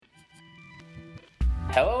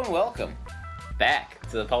Hello and welcome back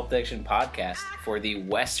to the Pulp Fiction Podcast for the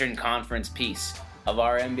Western Conference piece of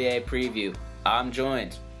our NBA preview. I'm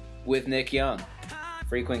joined with Nick Young,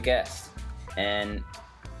 frequent guest, and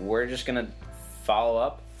we're just going to follow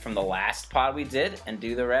up from the last pod we did and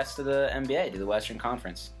do the rest of the NBA, do the Western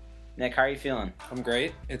Conference. Nick, how are you feeling? I'm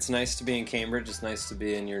great. It's nice to be in Cambridge. It's nice to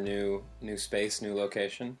be in your new space, new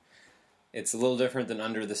location. It's a little different than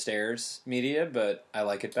Under the Stairs media, but I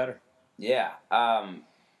like it better. Yeah.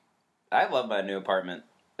 I love my new apartment.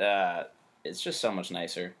 It's just so much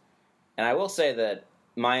nicer. And I will say that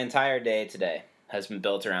my entire day today has been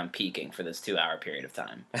built around peaking for this 2-hour period of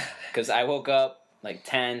time. Because I woke up like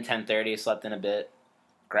 10:30, slept in a bit,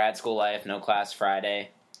 grad school life, no class Friday.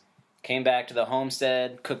 Came back to the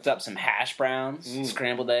homestead, cooked up some hash browns,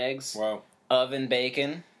 scrambled eggs, oven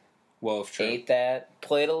bacon. Whoa, true. Ate that.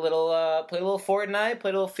 Played a little Fortnite,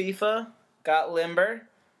 played a little FIFA, got limber,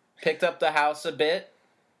 picked up the house a bit,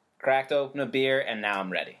 cracked open a beer, and now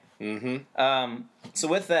I'm ready. So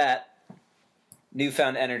with that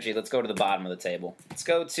newfound energy, let's go to the bottom of the table. Let's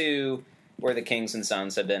go to where the Kings and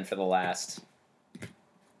Suns have been for the last,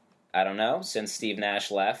 I don't know, since Steve Nash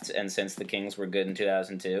left and since the Kings were good in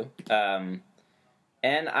 2002.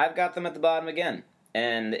 And I've got them at the bottom again.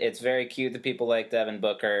 And it's very cute that people like Devin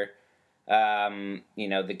Booker.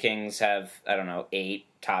 The Kings have, 8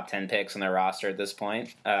 top 10 picks on their roster at this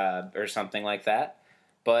point, or something like that.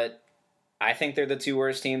 But I think they're the 2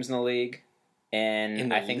 worst teams in the league. And in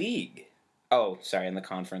the league? Oh, sorry, in the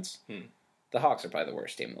conference. The Hawks are probably the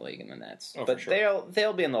worst team in the league in the Nets. Oh, but for sure.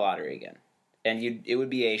 they'll be in the lottery again. And it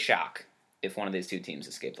would be a shock if one of these 2 teams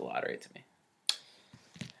escaped the lottery to me.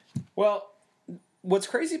 Well, what's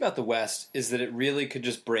crazy about the West is that it really could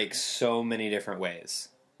just break so many different ways.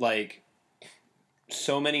 Like,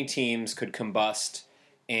 so many teams could combust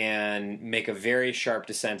and make a very sharp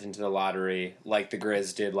descent into the lottery like the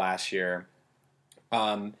Grizz did last year.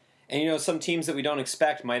 And, some teams that we don't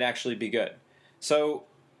expect might actually be good. So,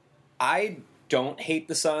 I don't hate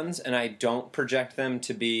the Suns, and I don't project them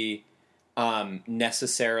to be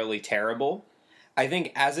necessarily terrible. I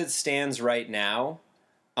think as it stands right now,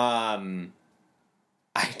 I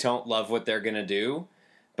don't love what they're going to do,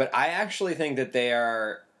 but I actually think that they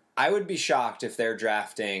are... I would be shocked if they're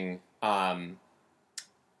drafting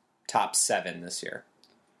top 7 this year.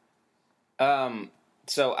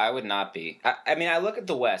 So I would not be. I look at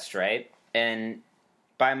the West, right? And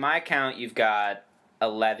by my count, you've got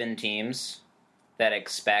 11 teams that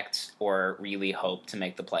expect or really hope to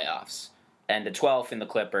make the playoffs. And the 12th in the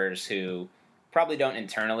Clippers who probably don't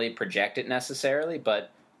internally project it necessarily,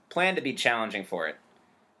 but plan to be challenging for it.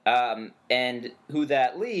 And who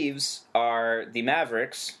that leaves are the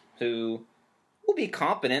Mavericks, who will be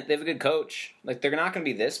competent. They have a good coach. Like, they're not going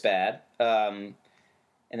to be this bad. And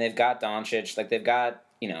they've got Doncic. Like, they've got,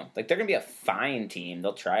 they're going to be a fine team.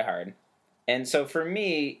 They'll try hard. And so for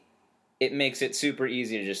me, it makes it super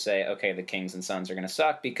easy to just say, okay, the Kings and Suns are going to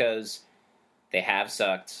suck because they have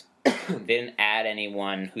sucked. They didn't add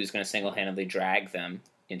anyone who's going to single-handedly drag them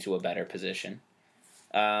into a better position.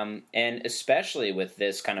 And especially with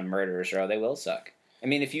this kind of murderer's row, they will suck. I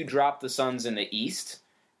mean, if you drop the Suns in the East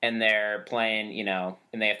and they're playing,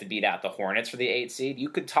 and they have to beat out the Hornets for the 8th seed, you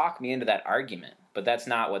could talk me into that argument, but that's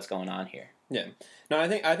not what's going on here. Yeah. No, I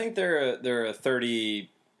think they're a 38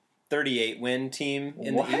 win team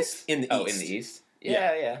in the East. In the East?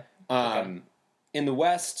 Yeah. Okay. In the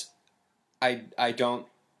West, I don't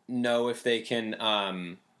know if they can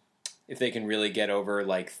really get over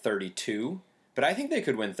like 32, but I think they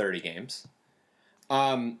could win 30 games.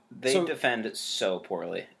 They defend so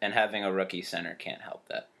poorly, and having a rookie center can't help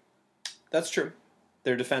that. That's true.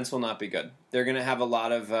 Their defense will not be good. They're going to have a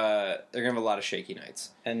lot of shaky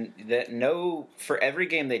nights. And for every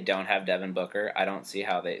game they don't have Devin Booker, I don't see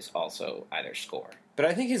how they also either score. But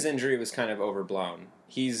I think his injury was kind of overblown.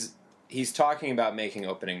 He's talking about making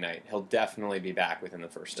opening night. He'll definitely be back within the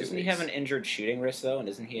first 2 weeks. Doesn't he have an injured shooting wrist though? And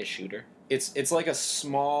isn't he a shooter? It's like a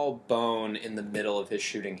small bone in the middle of his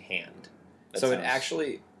shooting hand. It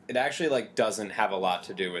actually like doesn't have a lot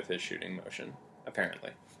to do with his shooting motion,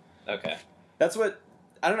 apparently. Okay. That's what,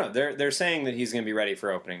 I don't know, they're saying that he's going to be ready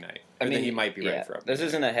for opening night. That he might be ready for opening night. This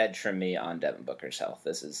isn't a hedge from me on Devin Booker's health.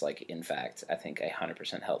 This is like, in fact, I think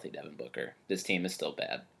 100% healthy Devin Booker. This team is still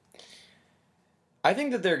bad. I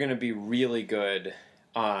think that they're going to be really good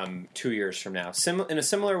 2 years from now. In a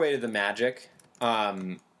similar way to the Magic,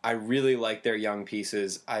 I really like their young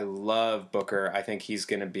pieces. I love Booker. I think he's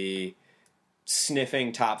going to be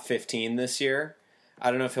sniffing top 15 this year. I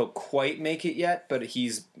don't know if he'll quite make it yet, but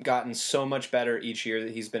he's gotten so much better each year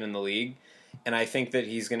that he's been in the league. and I think that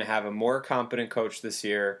he's going to have a more competent coach this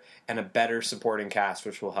year and a better supporting cast,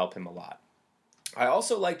 which will help him a lot. I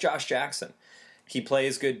also like Josh Jackson. He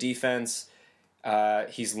plays good defense.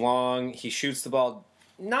 He's long. He shoots the ball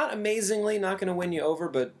not amazingly, not going to win you over,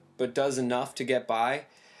 but does enough to get by.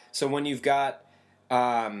 So when you've got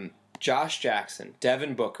Josh Jackson,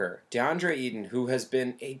 Devin Booker, DeAndre Ayton, who has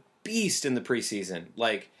been a beast in the preseason,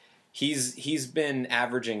 like he's been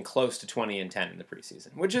averaging close to 20 and 10 in the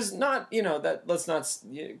preseason, which is not, that let's not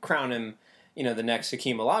crown him, the next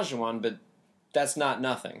Hakeem Olajuwon, but that's not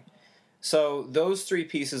nothing. So those three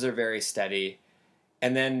pieces are very steady.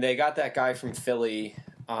 And then they got that guy from Philly,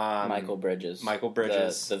 Michael Bridges.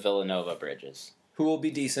 The Villanova Bridges. Who will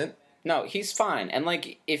be decent. No, he's fine. And,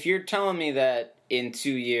 if you're telling me that in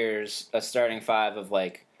 2 years, a starting five of,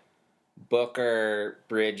 Booker,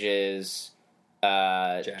 Bridges,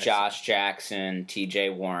 Josh Jackson, T.J.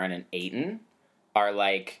 Warren, and Ayton are,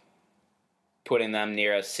 putting them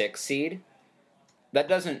near a 6 seed, that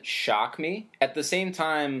doesn't shock me. At the same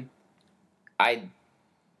time, I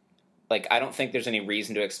don't think there's any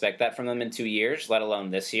reason to expect that from them in 2 years, let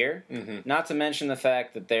alone this year. Mm-hmm. Not to mention the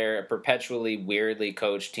fact that they're a perpetually weirdly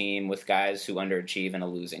coached team with guys who underachieve in a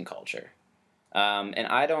losing culture. And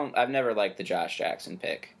I've never liked the Josh Jackson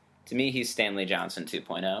pick. To me, he's Stanley Johnson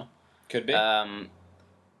 2.0. Could be.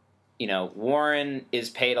 Warren is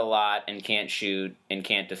paid a lot and can't shoot and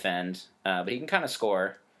can't defend, but he can kind of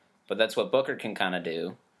score. But that's what Booker can kind of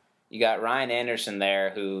do. You got Ryan Anderson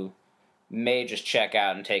there who may just check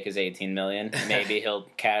out and take his $18 million. Maybe he'll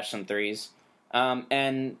cash some threes.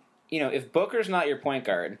 If Booker's not your point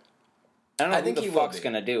guard, I don't know who the fuck's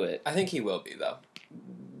going to do it. I think he will be, though.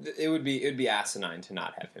 It would be asinine to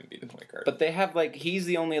not have him be the point guard. But they have, he's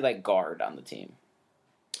the only, guard on the team.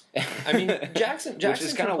 I mean, Jackson which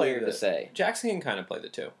is kind of weird to say. Jackson can kind of play the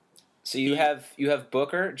two. So you have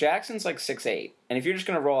Booker. Jackson's 6'8", and if you're just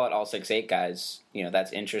going to roll out all 6'8" guys,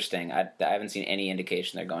 that's interesting. I haven't seen any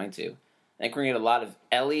indication they're going to. I think we're going to get a lot of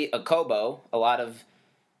Eli Okobo, a lot of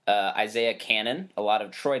Isaiah Cannon, a lot of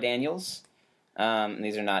Troy Daniels. And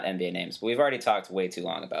these are not NBA names, but we've already talked way too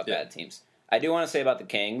long about bad teams. I do want to say about the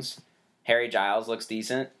Kings, Harry Giles looks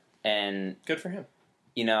decent, and good for him.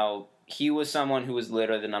 He was someone who was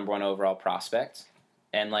literally the number 1 overall prospect,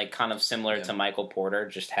 and kind of similar to Michael Porter,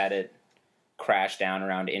 just had it crash down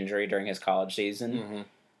around injury during his college season.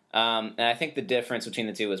 Mm-hmm. And I think the difference between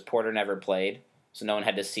the two is Porter never played. So no one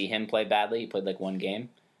had to see him play badly. He played 1 game.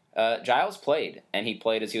 Giles played, and he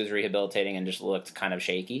played as he was rehabilitating and just looked kind of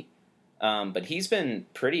shaky. But he's been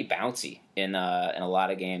pretty bouncy in a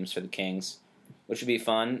lot of games for the Kings, which would be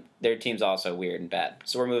fun. Their team's also weird and bad.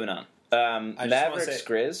 So we're moving on. Mavericks,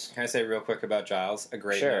 Grizz. Can I say real quick about Giles? A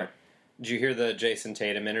great Sure. note. Did you hear the Jason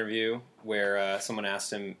Tatum interview where someone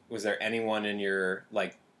asked him, was there anyone in your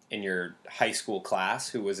high school class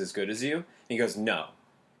who was as good as you? And he goes, no.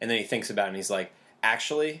 And then he thinks about it and he's like,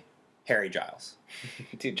 actually, Harry Giles.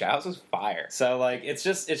 Dude, Giles is fire. So it's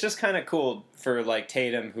just kind of cool for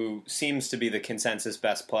Tatum, who seems to be the consensus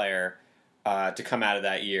best player, to come out of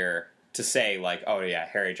that year to say oh yeah,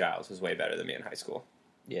 Harry Giles was way better than me in high school.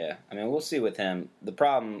 Yeah, I mean, we'll see with him. The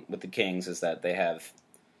problem with the Kings is that they have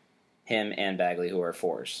him and Bagley, who are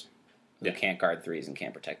fours, who can't guard threes and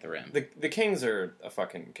can't protect the rim. The Kings are a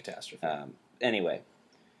fucking catastrophe. Anyway,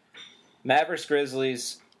 Mavericks,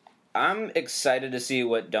 Grizzlies. I'm excited to see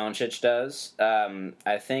what Doncic does.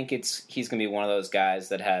 I think he's going to be one of those guys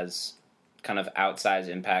that has kind of outsized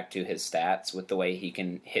impact to his stats with the way he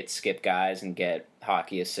can hit skip guys and get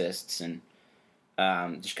hockey assists and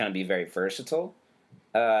just kind of be very versatile.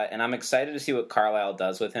 And I'm excited to see what Carlisle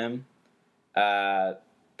does with him.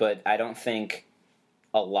 But I don't think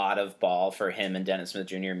a lot of ball for him and Dennis Smith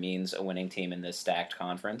Jr. means a winning team in this stacked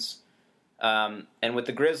conference. And with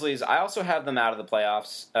the Grizzlies, I also have them out of the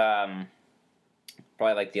playoffs.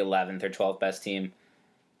 Probably the 11th or 12th best team.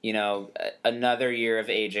 Another year of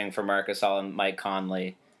aging for Marc Gasol and Mike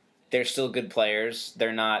Conley. They're still good players.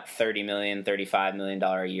 They're not $30 million, $35 million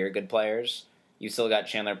a year good players. You've still got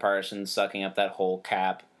Chandler Parsons sucking up that whole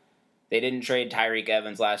cap. They didn't trade Tyreek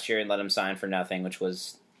Evans last year and let him sign for nothing, which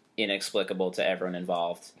was inexplicable to everyone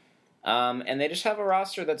involved. And they just have a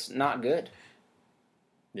roster that's not good.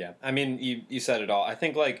 Yeah, I mean, you said it all. I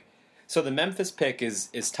think so the Memphis pick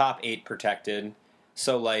is top 8 protected.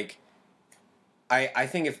 So I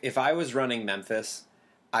think if I was running Memphis,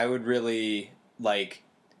 I would really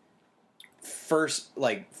first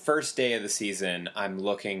day of the season, I'm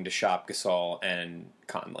looking to shop Gasol and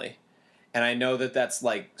Conley. And I know that that's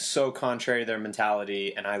so contrary to their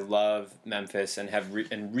mentality, and I love Memphis and have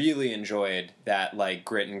really enjoyed that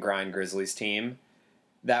grit and grind Grizzlies team.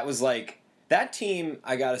 That was that team,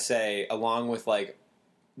 I gotta say, along with like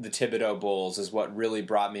the Thibodeau Bulls, is what really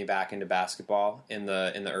brought me back into basketball in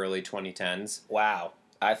the early 2010s. Wow.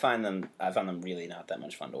 I found them really not that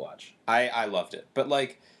much fun to watch. I loved it, but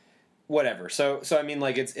like whatever. So I mean,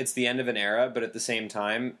 like it's the end of an era, but at the same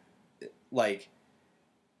time, like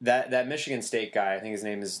that Michigan State guy, I think his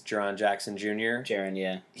name is Jaren Jackson Jr. Jaren,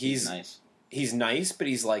 yeah, he's nice. He's nice, but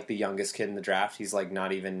he's like the youngest kid in the draft. He's like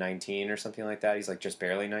not even 19 or something like that. He's like just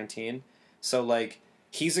barely 19. So like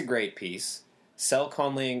he's a great piece. Sell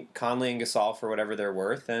Conley and Gasol for whatever they're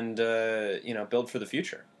worth, and build for the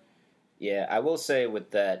future. Yeah, I will say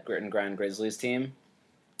with that Grit and Grind Grizzlies team,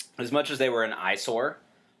 as much as they were an eyesore,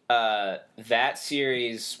 that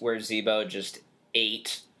series where Z-Bo just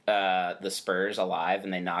ate the Spurs alive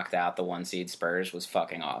and they knocked out the 1 seed Spurs was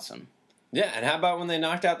fucking awesome. Yeah, and how about when they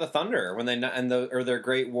knocked out the Thunder, or their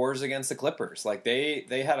great wars against the Clippers? Like they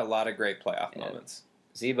had a lot of great playoff moments.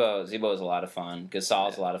 Z-Bo is a lot of fun.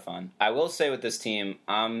 Gasol's a lot of fun. I will say with this team,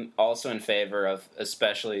 I'm also in favor of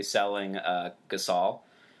especially selling Gasol.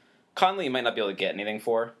 Conley might not be able to get anything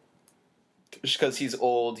for, just because he's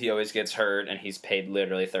old, he always gets hurt, and he's paid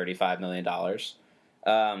literally $35 million.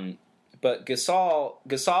 But Gasol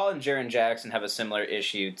and Jaren Jackson have a similar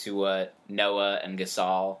issue to what Noah and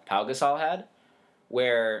Pau Gasol had,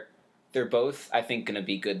 where they're both, I think, going to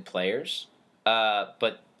be good players.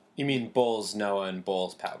 But you mean Bulls Noah and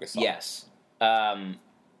Bulls Pau Gasol? Yes.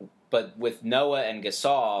 But with Noah and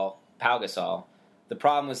Pau Gasol, the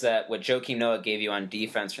problem was that what Joakim Noah gave you on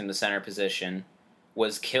defense from the center position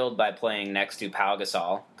was killed by playing next to Pau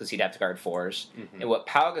Gasol, because he'd have to guard fours. Mm-hmm. And what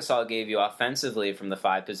Pau Gasol gave you offensively from the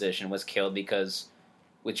 5 position was killed because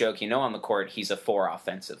with Joakim Noah on the court, he's a 4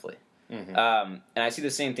 offensively. Mm-hmm. And I see the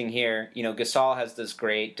same thing here. Gasol has this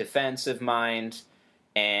great defensive mind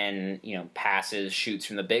and, passes, shoots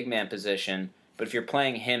from the big man position. But if you're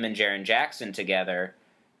playing him and Jaren Jackson together,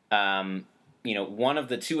 one of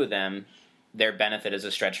the two of them, their benefit as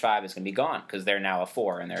a stretch 5 is going to be gone because they're now a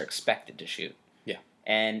 4 and they're expected to shoot. Yeah.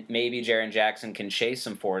 And maybe Jaren Jackson can chase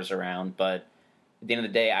some 4s around, but at the end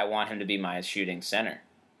of the day, I want him to be my shooting center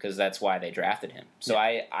because that's why they drafted him. So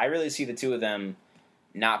yeah. I really see the two of them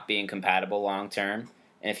not being compatible long term.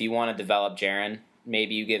 And if you want to develop Jaren,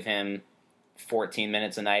 maybe you give him 14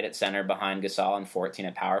 minutes a night at center behind Gasol and 14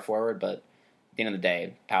 at power forward. But at the end of the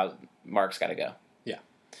day, Mark's got to go. Yeah.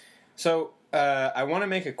 So I want to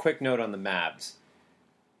make a quick note on the Mavs.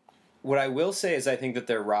 What I will say is I think that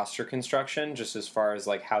their roster construction, just as far as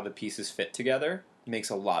like how the pieces fit together, makes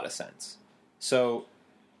a lot of sense. So,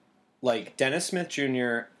 like Dennis Smith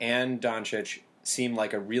Jr. and Doncic seem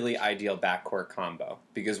like a really ideal backcourt combo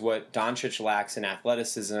because what Doncic lacks in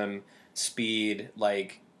athleticism, speed,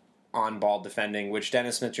 like on-ball defending, which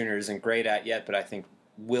Dennis Smith Jr. isn't great at yet, but I think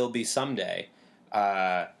will be someday.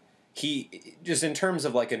 He just in terms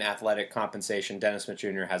of like an athletic compensation, Dennis Smith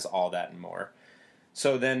Jr. has all that and more.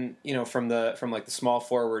 So then, from like the small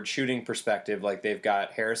forward shooting perspective, like they've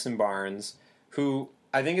got Harrison Barnes, who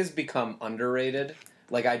I think has become underrated.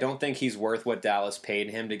 Like I don't think he's worth what Dallas paid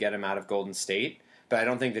him to get him out of Golden State, but I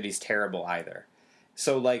don't think that he's terrible either.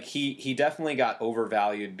 So like he definitely got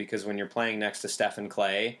overvalued because when you're playing next to Stephen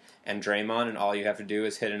Clay and Draymond and all you have to do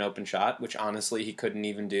is hit an open shot, which honestly he couldn't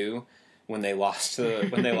even do when they lost to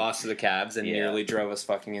the Cavs and nearly drove us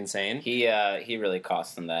fucking insane. He really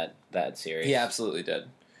cost them that series. He absolutely did.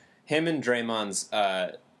 Him and Draymond's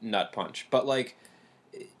nut punch. But like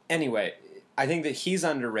anyway, I think that he's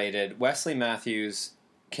underrated. Wesley Matthews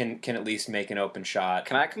can at least make an open shot.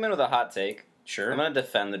 Can I come in with a hot take? Sure. I'm going to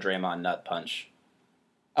defend the Draymond nut punch.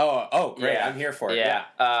 Oh, great. Yeah. I'm here for it. Yeah.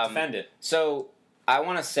 Defend it. So I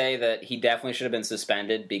want to say that he definitely should have been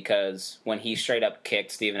suspended because when he straight up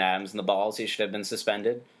kicked Steven Adams in the balls, he should have been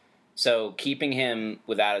suspended. So keeping him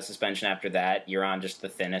without a suspension after that, you're on just the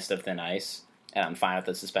thinnest of thin ice, and I'm fine with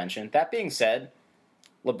the suspension. That being said,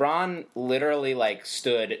 LeBron literally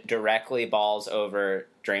stood directly balls over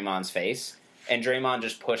Draymond's face, and Draymond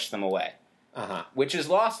just pushed them away. Uh-huh. Which is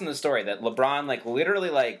lost in the story that LeBron literally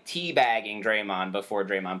teabagging Draymond before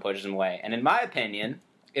Draymond pushes him away. And in my opinion,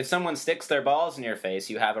 if someone sticks their balls in your face,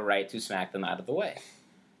 you have a right to smack them out of the way.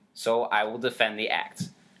 So I will defend the act.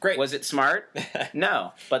 Great. Was it smart?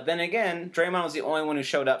 No. But then again, Draymond was the only one who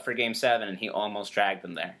showed up for Game 7, and he almost dragged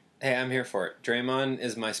them there. Hey, I'm here for it. Draymond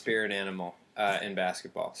is my spirit animal in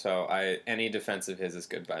basketball. So any defense of his is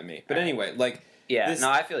good by me. But anyway, yeah,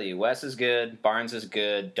 I feel you. Wes is good. Barnes is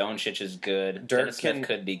good. Doncic is good. Dennis Smith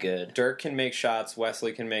could be good. Dirk can make shots.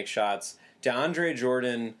 Wesley can make shots. DeAndre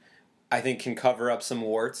Jordan, I think, can cover up some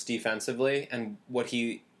warts defensively. And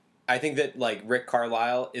I think that Rick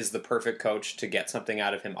Carlisle is the perfect coach to get something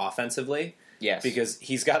out of him offensively. Yes. Because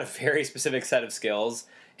he's got a very specific set of skills,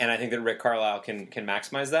 and I think that Rick Carlisle can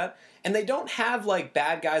maximize that. And they don't have, like,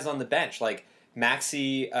 bad guys on the bench. Like,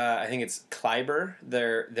 Maxi, I think it's Kleiber,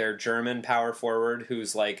 their German power forward,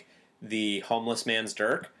 who's, like, the homeless man's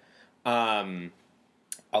Dirk. Although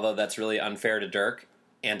that's really unfair to Dirk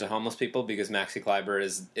and to homeless people, because Maxi Kleiber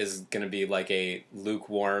is going to be, like, a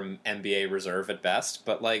lukewarm NBA reserve at best.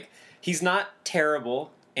 But, like, he's not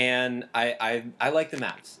terrible. And I like the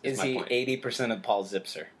Mavs. Is he 80% of Paul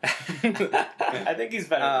Zipser? I think he's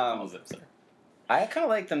better than Paul Zipser. I kind of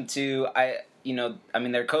like them too.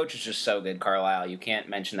 Their coach is just so good, Carlisle. You can't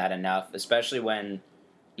mention that enough, especially when,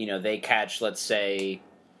 they catch, let's say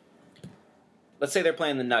they're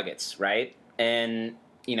playing the Nuggets, right? And,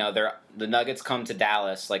 the Nuggets come to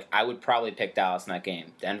Dallas. Like, I would probably pick Dallas in that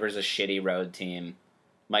game. Denver's a shitty road team.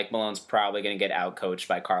 Mike Malone's probably going to get outcoached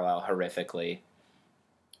by Carlisle horrifically.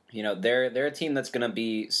 They're a team that's going to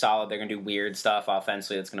be solid. They're going to do weird stuff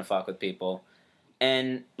offensively that's going to fuck with people.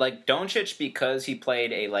 And, like, Doncic, because he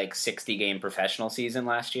played a, 60-game professional season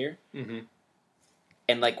last year, and,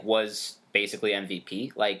 was basically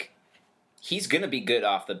MVP, he's going to be good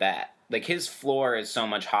off the bat. Like, his floor is so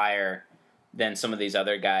much higher than some of these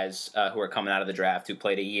other guys who are coming out of the draft who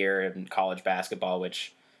played a year in college basketball,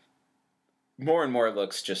 which more and more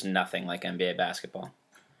looks just nothing like NBA basketball.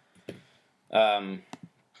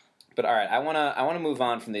 But all right, I want to move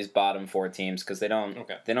on from these bottom four teams because they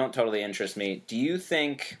don't totally interest me. Do you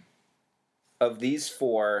think of these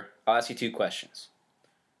four? I'll ask you two questions.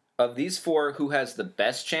 Of these four, who has the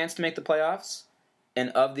best chance to make the playoffs? And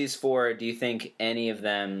of these four, do you think any of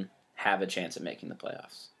them have a chance of making the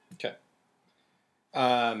playoffs? Okay.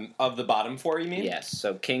 Of the bottom four, you mean? Yes.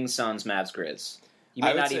 So Kings, Suns, Mavs, Grizz. You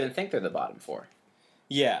may not even think they're the bottom four.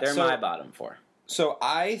 Yeah, they're my bottom four. So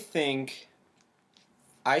I think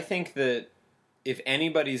that if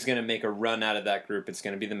anybody's going to make a run out of that group, it's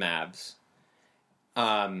going to be the Mavs.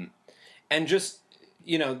 And just,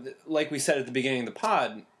 like we said at the beginning of the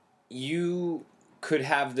pod, you could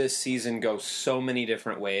have this season go so many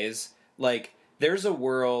different ways. Like, there's a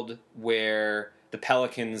world where the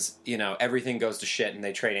Pelicans, everything goes to shit and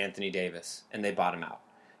they trade Anthony Davis and they bottom out.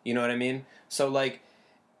 You know what I mean? So,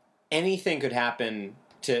 anything could happen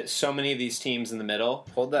to so many of these teams in the middle.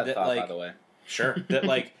 Hold that thought, by the way. Sure. That,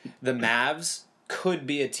 the Mavs could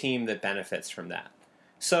be a team that benefits from that.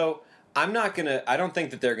 So, I don't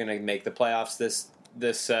think that they're going to make the playoffs this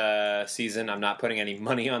season. I'm not putting any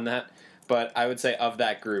money on that. But I would say of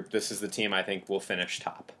that group, this is the team I think will finish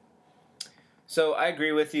top. So, I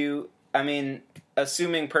agree with you. I mean,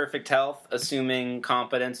 assuming perfect health, assuming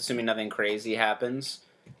competence, assuming nothing crazy happens,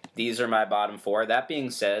 these are my bottom four. That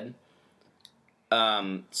being said,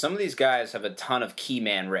 some of these guys have a ton of key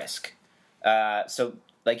man risk. So,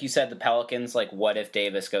 like you said, the Pelicans, what if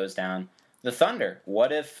Davis goes down? The Thunder,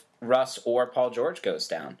 what if Russ or Paul George goes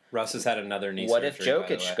down? Russ has had another knee What surgery, if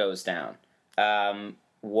Jokic goes down?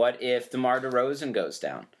 What if DeMar DeRozan goes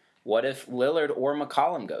down? What if Lillard or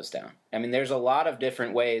McCollum goes down? I mean, there's a lot of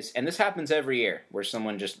different ways, and this happens every year, where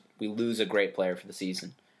we lose a great player for the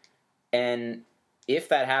season. And if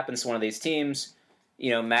that happens to one of these teams,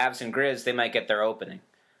 Mavs and Grizz, they might get their opening.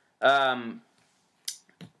 I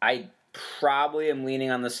probably am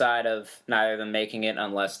leaning on the side of neither of them making it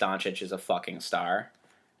unless Doncic is a fucking star.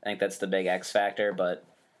 I think that's the big X factor, but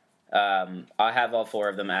I'll have all four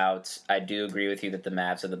of them out. I do agree with you that the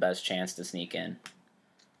Mavs have the best chance to sneak in.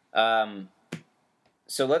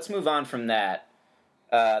 So let's move on from that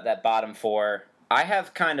bottom four. I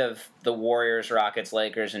have kind of the Warriors, Rockets,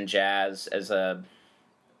 Lakers, and Jazz as not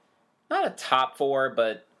a top four,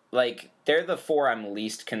 but they're the four I'm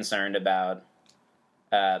least concerned about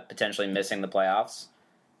potentially missing the playoffs.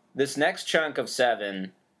 This next chunk of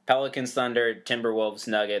seven, Pelicans, Thunder, Timberwolves,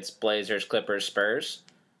 Nuggets, Blazers, Clippers, Spurs,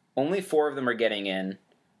 only four of them are getting in.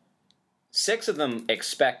 6 of them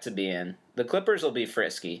expect to be in. The Clippers will be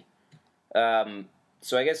frisky.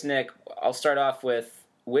 So I guess, Nick, I'll start off with,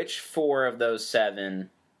 which 4 of those 7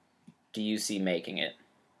 do you see making it?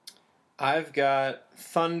 I've got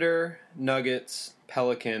Thunder, Nuggets,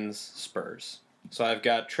 Pelicans, Spurs. So I've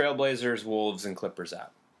got Trailblazers, Wolves, and Clippers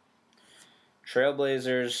out.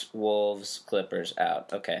 Trailblazers, Wolves, Clippers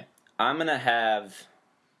out. Okay. I'm going to have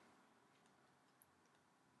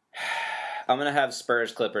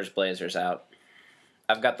Spurs, Clippers, Blazers out.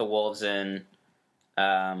 I've got the Wolves in,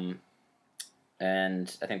 and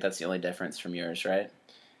I think that's the only difference from yours, right?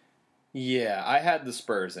 Yeah, I had the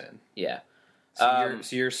Spurs in. Yeah. So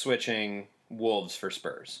you're switching Wolves for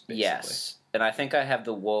Spurs, basically. Yes. And I think I have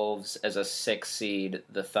the Wolves as a 6 seed,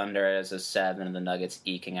 the Thunder as a 7, and the Nuggets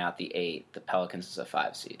eking out the 8. The Pelicans as a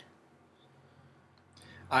 5 seed.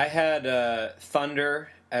 I had Thunder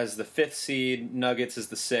as the 5th seed, Nuggets as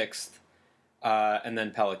the 6th, and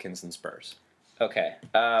then Pelicans and Spurs. Okay.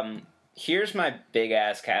 Here's my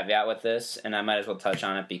big-ass caveat with this, and I might as well touch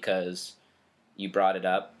on it because you brought it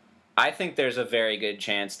up. I think there's a very good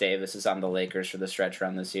chance Davis is on the Lakers for the stretch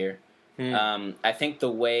run this year. I think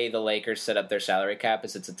the way the Lakers set up their salary cap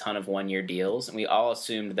is it's a ton of one-year deals, and we all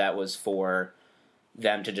assumed that was for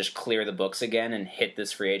them to just clear the books again and hit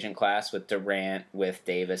this free agent class with Durant, with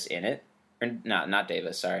Davis in it. Or not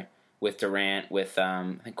Davis, sorry. With Durant, with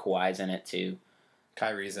I think Kawhi's in it too.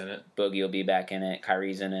 Kyrie's in it. Boogie will be back in it.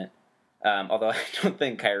 Kyrie's in it. Although I don't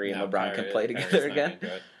think Kyrie and LeBron can play together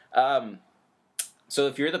again. So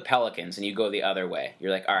if you're the Pelicans and you go the other way,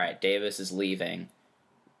 you're like, all right, Davis is leaving.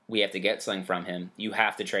 We have to get something from him. You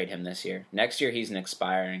have to trade him this year. Next year he's an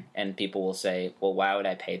expiring, and people will say, well, why would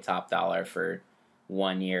I pay top dollar for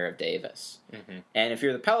 1 year of Davis? Mm-hmm. And if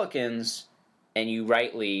you're the Pelicans and you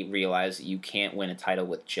rightly realize that you can't win a title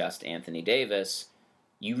with just Anthony Davis,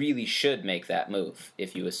 you really should make that move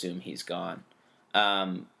if you assume he's gone.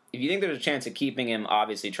 If you think there's a chance of keeping him,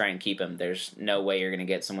 obviously try and keep him. There's no way you're going to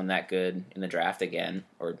get someone that good in the draft again,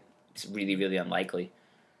 or it's really, really unlikely.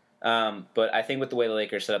 But I think with the way the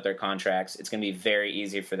Lakers set up their contracts, it's going to be very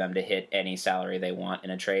easy for them to hit any salary they want in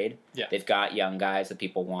a trade. Yeah. They've got young guys that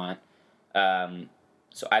people want.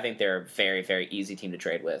 So I think they're a very, very easy team to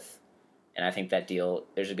trade with. And I think that deal,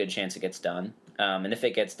 there's a good chance it gets done. And if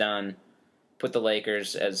it gets done, put the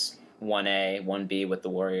Lakers as 1A, 1B with the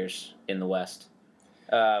Warriors in the West.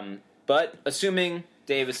 But assuming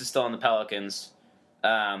Davis is still on the Pelicans,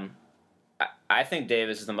 I think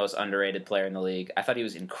Davis is the most underrated player in the league. I thought he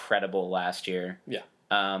was incredible last year. Yeah.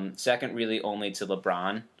 Second really only to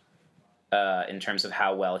LeBron in terms of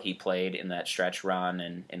how well he played in that stretch run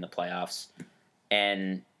and in the playoffs.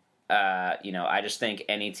 And, I just think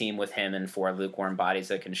any team with him and 4 lukewarm bodies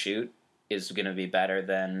that can shoot is going to be better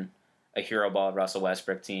than a hero ball Russell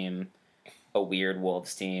Westbrook team, a weird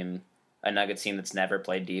Wolves team, a Nuggets team that's never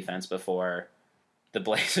played defense before, the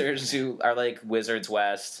Blazers, who are like Wizards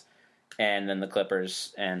West, and then the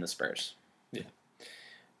Clippers and the Spurs. Yeah.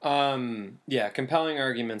 Compelling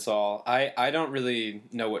arguments all. I don't really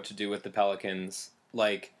know what to do with the Pelicans.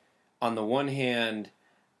 Like, on the one hand,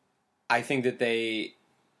 I think that they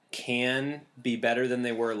can be better than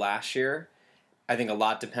they were last year. I think a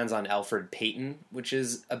lot depends on Elfrid Payton, which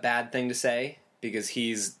is a bad thing to say because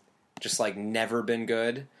he's just like never been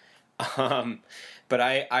good. But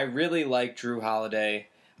I really like Drew Holiday.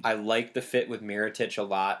 I like the fit with Mirotic a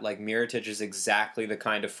lot. Like, Mirotic is exactly the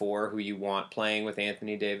kind of 4 who you want playing with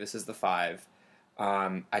Anthony Davis as the 5.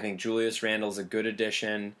 I think Julius Randle's a good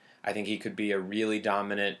addition. I think he could be a really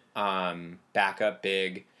dominant backup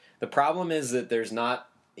big. The problem is that there's not,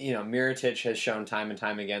 Mirotic has shown time and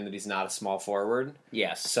time again that he's not a small forward.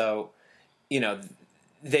 Yes. So,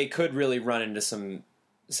 they could really run into some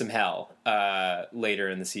hell later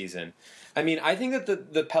in the season. I mean, I think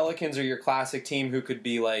that the Pelicans are your classic team who could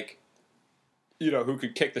be like, who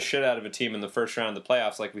could kick the shit out of a team in the first round of the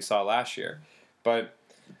playoffs like we saw last year. But,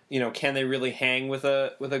 can they really hang with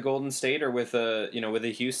a Golden State or with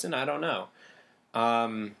a Houston? I don't know.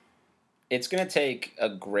 It's going to take a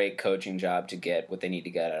great coaching job to get what they need to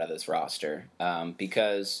get out of this roster.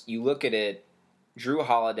 Because you look at it, Drew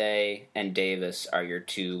Holiday and Davis are your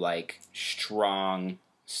 2, strong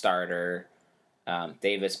starter.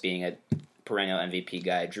 Davis being a perennial MVP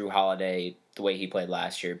guy. Drew Holiday, the way he played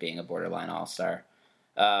last year, being a borderline all-star.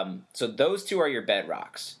 So those 2 are your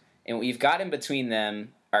bedrocks. And what you've got in between them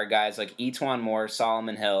are guys like Etuan Moore,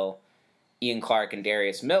 Solomon Hill, Ian Clark, and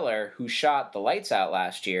Darius Miller, who shot the lights out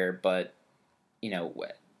last year, but,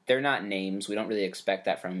 they're not names. We don't really expect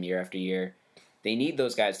that from them year after year. They need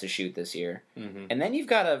those guys to shoot this year. Mm-hmm. And then you've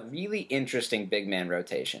got a really interesting big man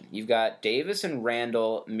rotation. You've got Davis and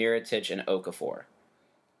Randle, Mirotic, and Okafor.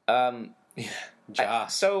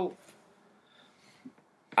 So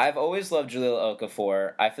I've always loved Jahlil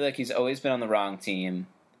Okafor. I feel like he's always been on the wrong team.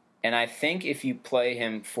 And I think if you play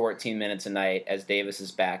him 14 minutes a night as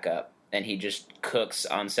Davis's backup and he just cooks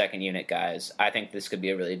on second unit guys, I think this could be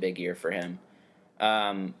a really big year for him.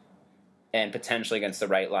 And potentially against the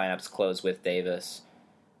right lineups, close with Davis.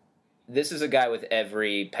 This is a guy with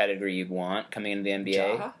every pedigree you'd want coming into the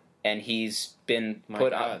NBA. Ja? And he's been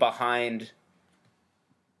put up behind.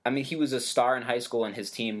 I mean, he was a star in high school, and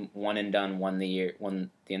his team won the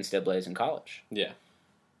NCAAs in college. Yeah.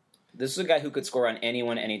 This is a guy who could score on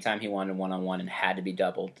anyone, anytime he wanted one-on-one, and had to be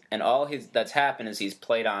doubled. And all that's happened is he's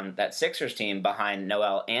played on that Sixers team behind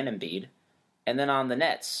Noel and Embiid, and then on the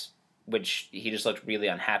Nets, which he just looked really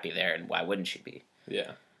unhappy there, and why wouldn't you be?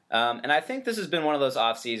 Yeah. And I think this has been one of those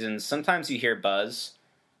off seasons. Sometimes you hear buzz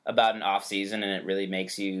about an off season and it really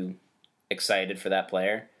makes you excited for that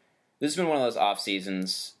player. This has been one of those off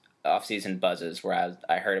season buzzes where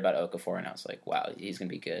I heard about Okafor and I was like, wow, he's gonna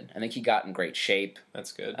be good. I think he got in great shape.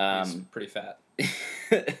 That's good. He's pretty fat.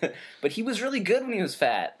 But he was really good when he was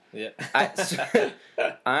fat. Yeah. I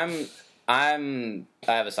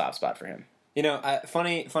have a soft spot for him. You know,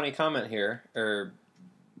 funny comment here, or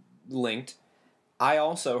linked. I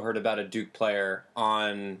also heard about a Duke player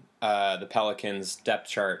on the Pelicans depth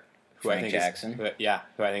chart who I think Jackson. who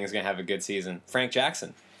I think is going to have a good season. Frank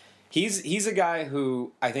Jackson. He's a guy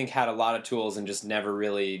who I think had a lot of tools and just never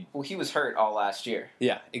really. Well, he was hurt all last year.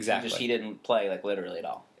 Yeah, exactly. He didn't play like literally at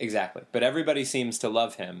all. Exactly, but everybody seems to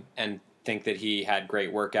love him and think that he had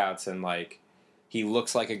great workouts and like he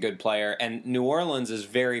looks like a good player. And New Orleans is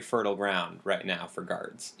very fertile ground right now for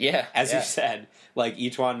guards. Yeah, as you said, like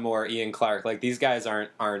Etuan Moore, Ian Clark, like these guys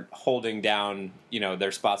aren't holding down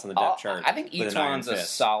their spots on the depth chart. I think Etuan's a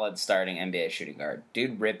solid starting NBA shooting guard.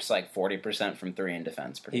 Dude rips like 40% from three in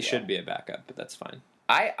defense. He should be a backup, but that's fine.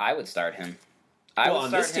 I would start him.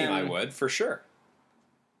 On this team, I would for sure.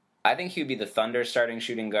 I think he would be the Thunder starting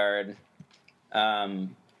shooting guard.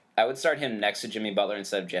 I would start him next to Jimmy Butler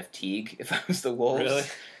instead of Jeff Teague if I was the Wolves. Really?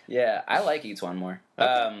 Yeah, I like Etuan more.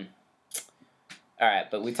 Okay. All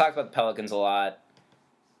right, but we talked about the Pelicans a lot.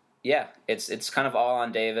 Yeah, it's kind of all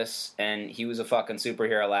on Davis, and he was a fucking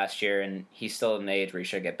superhero last year, and he's still at an age where he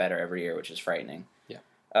should get better every year, which is frightening. Yeah.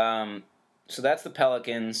 So that's the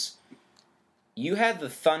Pelicans. You had the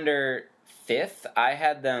Thunder 5th. I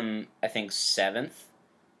had them, I think, 7th.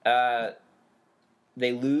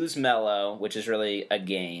 They lose Melo, which is really a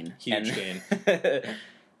gain. Huge gain.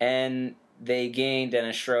 And they gain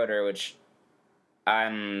Dennis Schroeder, which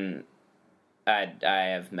I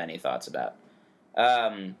have many thoughts about.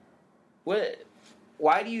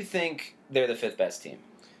 Why do you think they're the 5th best team?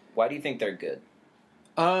 Why do you think they're good?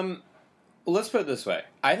 Let's put it this way.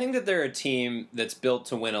 I think that they're a team that's built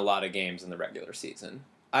to win a lot of games in the regular season.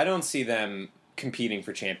 I don't see them competing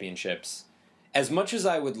for championships. As much as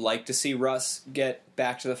I would like to see Russ get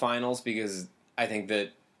back to the finals, because I think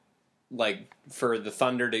that, like, for the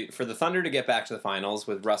Thunder to get back to the finals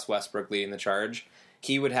with Russ Westbrook leading the charge,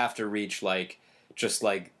 he would have to reach an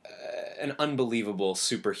unbelievable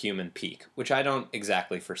superhuman peak, which I don't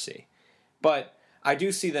exactly foresee. But I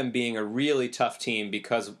do see them being a really tough team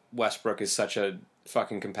because Westbrook is such a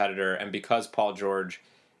fucking competitor and because Paul George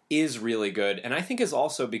is really good and I think has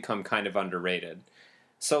also become kind of underrated.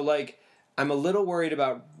 So, like, I'm a little worried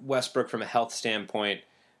about Westbrook from a health standpoint,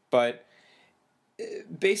 but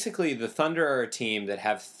basically the Thunder are a team that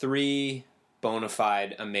have 3 bona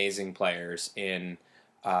fide amazing players in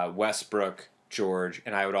Westbrook, George,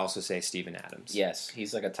 and I would also say Steven Adams. Yes,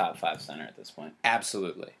 he's like a top 5 center at this point.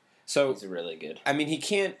 Absolutely. So he's really good. I mean, he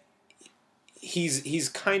can't. He's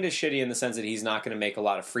kind of shitty in the sense that he's not going to make a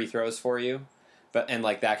lot of free throws for you, and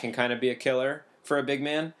like that can kind of be a killer for a big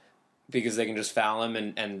man because they can just foul him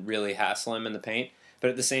and really hassle him in the paint. But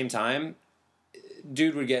at the same time,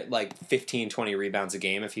 dude would get like 15, 20 rebounds a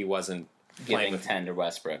game if he wasn't playing with 10 to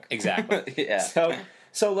Westbrook. Exactly. Yeah.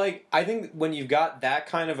 So like I think when you've got that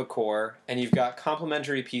kind of a core and you've got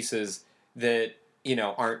complementary pieces that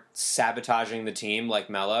aren't sabotaging the team like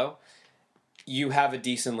Melo, you have a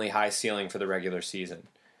decently high ceiling for the regular season.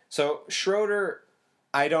 So Schroeder,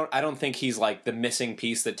 I don't think he's like the missing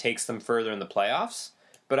piece that takes them further in the playoffs,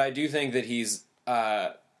 but I do think that he's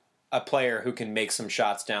a player who can make some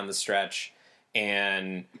shots down the stretch,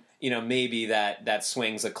 and maybe that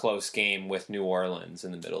swings a close game with New Orleans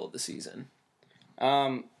in the middle of the season.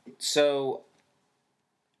 So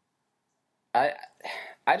I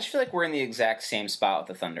just feel like we're in the exact same spot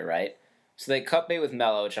with the Thunder, right? So they cut bait with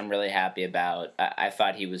Melo, which I'm really happy about. I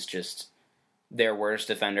thought he was just their worst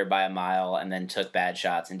defender by a mile and then took bad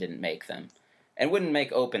shots and didn't make them. And wouldn't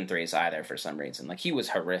make open threes either for some reason. Like, he was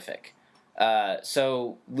horrific.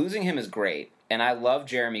 So losing him is great. And I love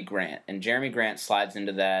Jeremy Grant. And Jeremy Grant slides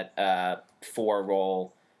into that 4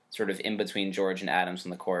 role sort of in between George and Adams on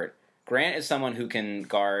the court. Grant is someone who can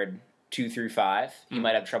guard 2 through 5. He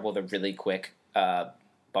might have trouble with a really quick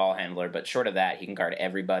ball handler, but short of that, he can guard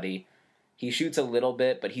everybody. He shoots a little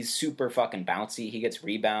bit, but he's super fucking bouncy. He gets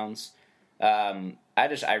rebounds. I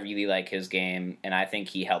really like his game, and I think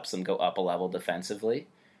he helps them go up a level defensively.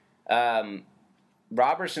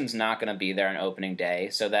 Roberson's not going to be there on opening day,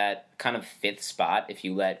 so that kind of 5th spot, if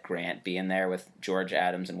you let Grant be in there with George,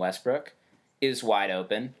 Adams, and Westbrook, is wide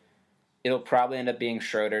open. It'll probably end up being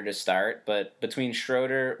Schroeder to start, but between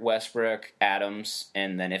Schroeder, Westbrook, Adams,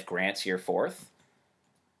 and then if Grant's your 4th,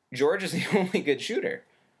 George is the only good shooter.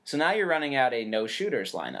 So now you're running out a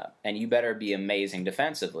no-shooters lineup, and you better be amazing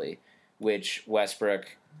defensively, which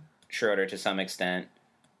Westbrook, Schroeder to some extent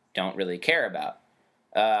don't really care about.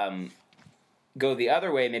 Go the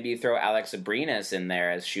other way, maybe you throw Alex Abrinas in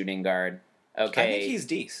there as shooting guard. Okay, I think he's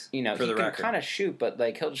decent. You know, he can kind of shoot, but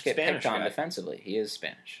like he'll just get picked on defensively. He is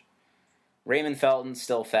Spanish. Raymond Felton's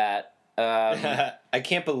still fat. I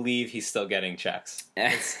can't believe he's still getting checks.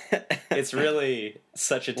 It's really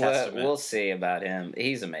such a testament. We'll see about him.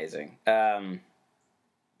 He's amazing. But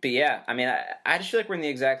yeah, I mean, I just feel like we're in the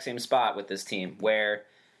exact same spot with this team, where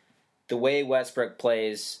the way Westbrook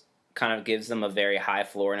plays kind of gives them a very high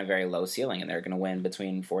floor and a very low ceiling, and they're going to win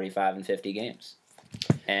between 45 and 50 games.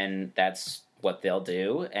 And that's what they'll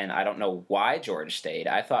do, and I don't know why George stayed.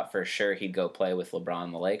 I thought for sure he'd go play with LeBron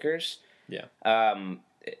and the Lakers. Yeah.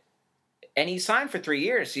 And he signed for 3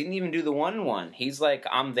 years. He didn't even do the 1-1. He's like,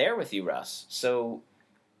 I'm there with you, Russ. So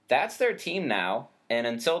that's their team now, and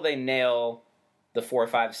until they nail the 4,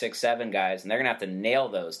 5, 6, 7 guys, and they're going to have to nail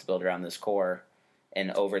those to build around this core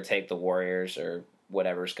and overtake the Warriors or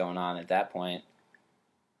whatever's going on at that point.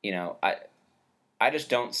 You know, I just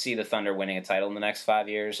don't see the Thunder winning a title in the next 5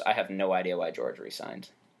 years. I have no idea why George resigned.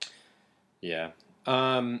 Yeah.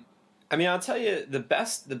 I mean, I'll tell you, the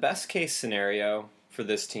best case scenario for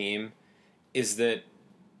this team is that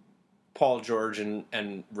Paul George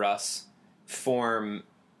and Russ form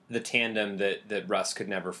the tandem that Russ could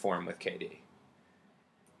never form with KD.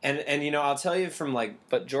 And you know, I'll tell you from like...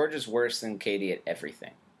 But George is worse than KD at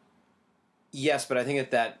everything. Yes, but I think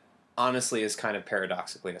that honestly is kind of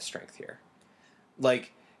paradoxically a strength here.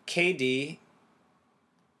 Like, KD,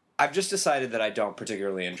 I've just decided that I don't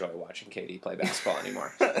particularly enjoy watching KD play basketball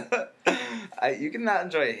anymore. You can not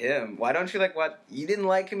enjoy him. Why don't you like what? You didn't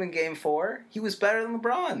like him in Game 4? He was better than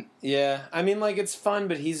LeBron. Yeah, I mean, like, it's fun,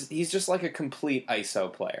 but he's just like a complete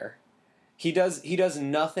ISO player. He does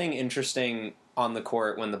nothing interesting on the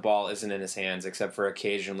court when the ball isn't in his hands, except for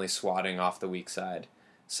occasionally swatting off the weak side.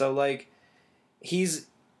 So, like, So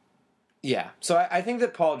I think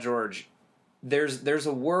that Paul George... There's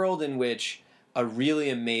a world in which a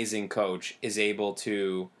really amazing coach is able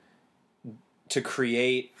to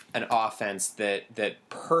create an offense that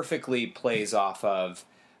perfectly plays off of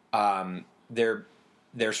their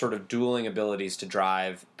sort of dueling abilities to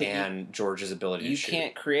drive and George's ability to shoot. You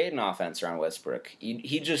can't create an offense around Westbrook.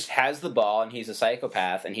 He just has the ball, and he's a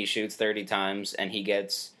psychopath, and he shoots 30 times, and he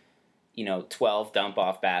gets 12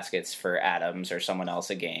 dump-off baskets for Adams or someone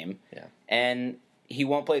else a game. Yeah. And he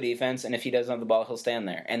won't play defense, and if he doesn't have the ball, he'll stand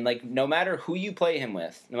there. And, like, no matter who you play him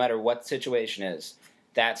with, no matter what the situation is,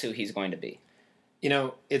 that's who he's going to be. You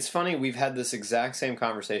know, it's funny, we've had this exact same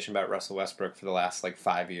conversation about Russell Westbrook for the last,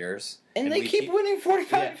 5 years. And they keep winning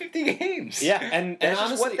 45 to 50 games. Yeah, and that's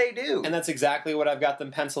honestly, just what they do. And that's exactly what I've got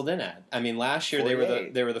them penciled in at. I mean, last year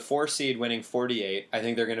 48. they were the 4 seed winning 48. I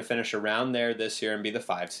think they're going to finish around there this year and be the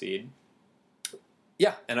 5 seed.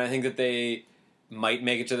 Yeah, and I think that they might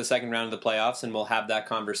make it to the second round of the playoffs, and we'll have that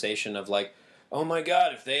conversation of like, oh my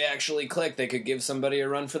god, if they actually click, they could give somebody a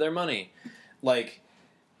run for their money. Like,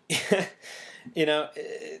 I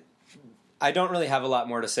don't really have a lot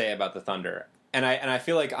more to say about the Thunder, and I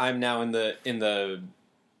feel like I'm now in the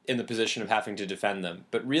position of having to defend them.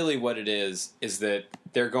 But really, what it is that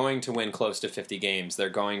they're going to win close to 50 games. They're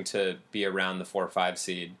going to be around the 4 or 5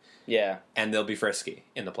 seed. Yeah, and they'll be frisky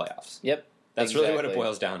in the playoffs. Yep. That's exactly. Really what it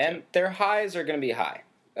boils down to. And their highs are going to be high,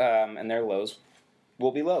 and their lows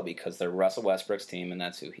will be low because they're Russell Westbrook's team, and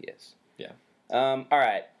that's who he is. Yeah. All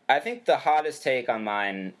right. I think the hottest take on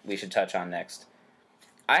mine we should touch on next.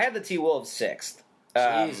 I had the T-Wolves 6th.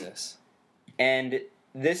 Jesus. And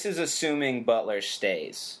this is assuming Butler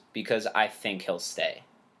stays, because I think he'll stay.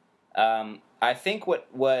 I think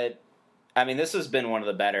this has been one of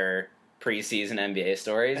the better preseason NBA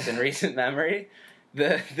stories in recent memory.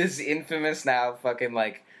 This infamous now fucking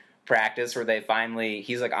practice where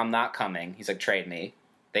he's like, I'm not coming. He's like, trade me.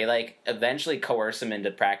 They eventually coerce him into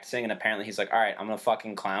practicing, and apparently he's like, all right, I'm gonna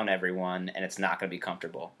fucking clown everyone, and it's not gonna be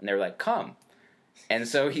comfortable. And they were like, come. And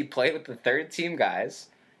so he played with the third team guys.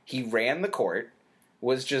 He ran the court,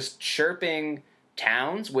 was just chirping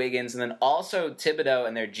Towns, Wiggins, and then also Thibodeau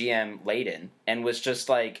and their GM Layden, and was just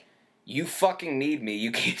like, you fucking need me.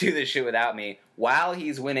 You can't do this shit without me. While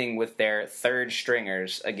he's winning with their third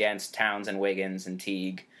stringers against Towns and Wiggins and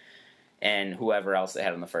Teague and whoever else they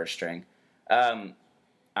had on the first string.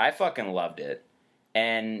 I fucking loved it.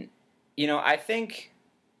 And, I think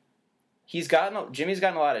Jimmy's gotten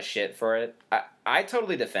a lot of shit for it. I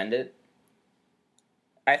totally defend it.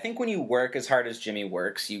 I think when you work as hard as Jimmy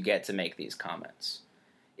works, you get to make these comments.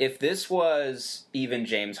 If this was even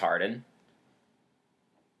James Harden,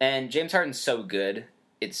 and James Harden's so good,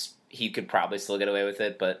 he could probably still get away with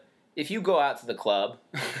it, but if you go out to the club,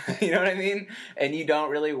 you know what I mean, and you don't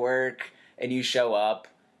really work, and you show up,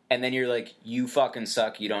 and then you're like, you fucking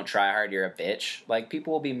suck, you don't try hard, you're a bitch, like,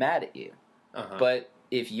 people will be mad at you. Uh-huh. But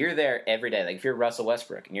if you're there every day, like if you're Russell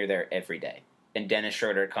Westbrook and you're there every day, and Dennis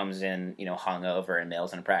Schroeder comes in, hungover and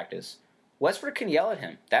nails in practice, Westbrook can yell at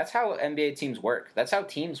him. That's how NBA teams work. That's how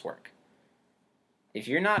teams work. If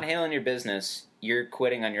you're not handling your business, you're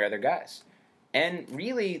quitting on your other guys. And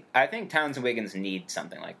really, I think Towns and Wiggins need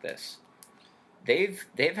something like this. They've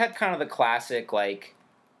had kind of the classic, like,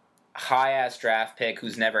 high-ass draft pick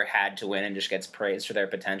who's never had to win and just gets praised for their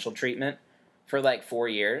potential treatment for, like, 4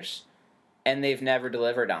 years. And they've never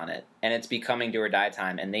delivered on it. And it's becoming do-or-die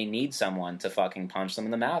time. And they need someone to fucking punch them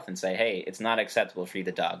in the mouth and say, hey, it's not acceptable for you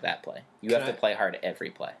to dog that play. You have to play hard every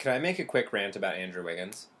play. Can I make a quick rant about Andrew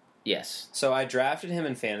Wiggins? Yes. So I drafted him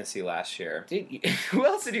in fantasy last year. Dude, who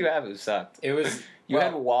else did you have who sucked? It was... You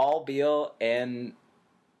had Wall, Beal, and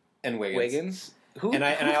Wiggins. Who? And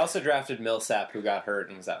I also drafted Millsap, who got hurt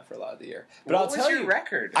and was out for a lot of the year. But What I'll tell was your you,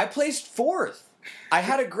 record? I placed 4th. I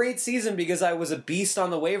had a great season because I was a beast on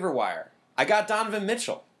the waiver wire. I got Donovan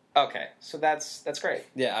Mitchell. Okay, so that's great.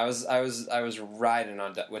 Yeah, I was riding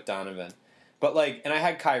on with Donovan, but like, and I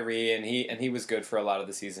had Kyrie, and he was good for a lot of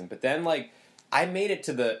the season. But then like, I made it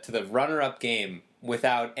to the runner-up game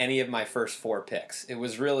without any of my first 4 picks. It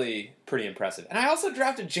was really pretty impressive. And I also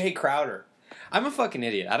drafted Jay Crowder. I'm a fucking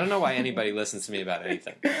idiot. I don't know why anybody listens to me about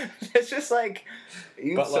anything. It's just like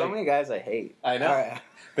you have so many guys I hate. I know. Right.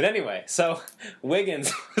 But anyway, so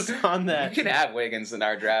Wiggins was on that. You can have Wiggins in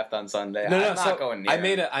our draft on Sunday. I'm not going near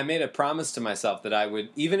him. I made a promise to myself that I would,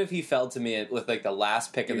 even if he fell to me with like the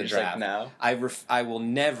last pick of the draft, no. I will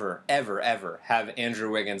never, ever, ever have Andrew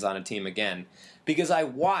Wiggins on a team again because I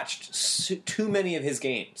watched too many of his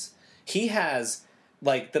games. He has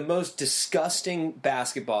like the most disgusting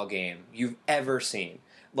basketball game you've ever seen.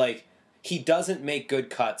 Like, he doesn't make good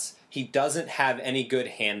cuts. He doesn't have any good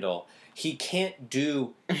handle. He can't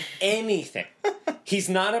do anything. He's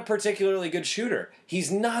not a particularly good shooter.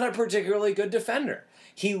 He's not a particularly good defender.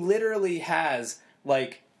 He literally has,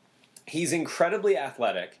 like, he's incredibly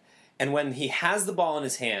athletic, and when he has the ball in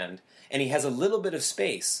his hand and he has a little bit of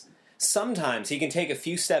space, sometimes he can take a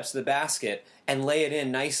few steps to the basket and lay it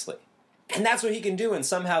in nicely. And that's what he can do, and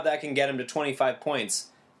somehow that can get him to 25 points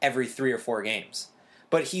every 3 or 4 games.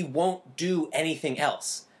 But he won't do anything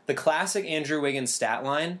else. The classic Andrew Wiggins stat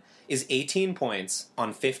line is 18 points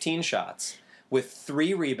on 15 shots with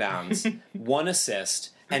 3 rebounds, 1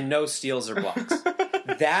 assist, and no steals or blocks.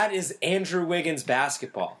 That is Andrew Wiggins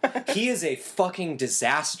basketball. He is a fucking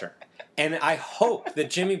disaster. And I hope that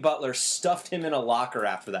Jimmy Butler stuffed him in a locker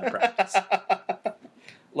after that practice.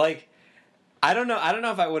 Like, I don't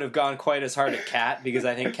know if I would have gone quite as hard at Cat because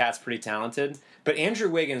I think Cat's pretty talented, but Andrew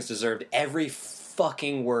Wiggins deserved every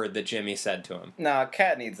fucking word that Jimmy said to him. No,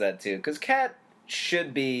 Cat needs that too, because Cat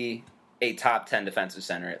should be a top 10 defensive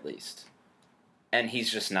center at least. And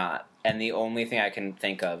he's just not. And the only thing I can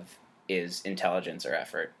think of is intelligence or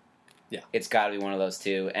effort. Yeah. It's got to be one of those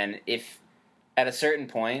two. And if at a certain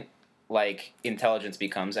point, like, intelligence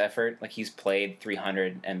becomes effort, like, he's played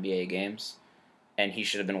 300 NBA games, and he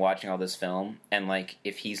should have been watching all this film, and, like,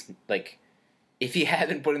 if he had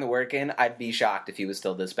been putting the work in, I'd be shocked if he was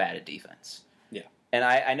still this bad at defense. Yeah. And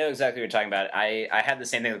I know exactly what you're talking about. I had the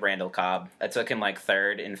same thing with Randall Cobb. I took him, like,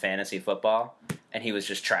 3rd in fantasy football, and he was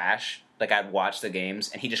just trash. Like, I'd watch the games,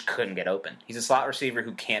 and he just couldn't get open. He's a slot receiver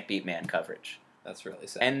who can't beat man coverage. That's really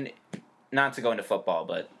sad. And not to go into football,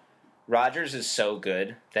 but Rodgers is so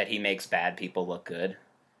good that he makes bad people look good,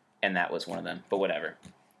 and that was one of them. But whatever.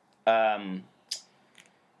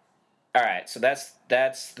 All right, so that's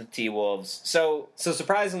the T-Wolves. So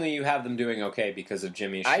surprisingly, you have them doing okay because of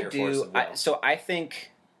Jimmy's sheer force of will. So I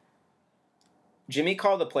think Jimmy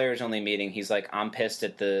called the players-only meeting. He's like, I'm pissed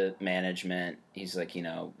at the management. He's like,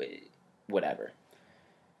 whatever.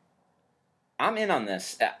 I'm in on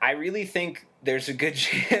this. I really think there's a good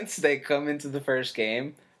chance they come into the first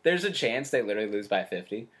game. There's a chance they literally lose by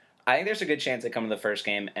 50. I think there's a good chance they come in the first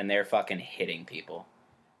game and they're fucking hitting people.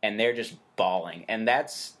 And they're just balling. And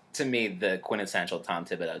that's, to me, the quintessential Tom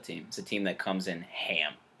Thibodeau team. It's a team that comes in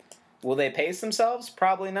ham. Will they pace themselves?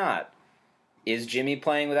 Probably not. Is Jimmy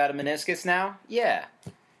playing without a meniscus now? Yeah.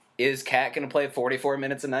 Is Cat going to play 44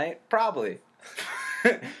 minutes a night? Probably.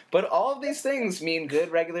 But all of these things mean good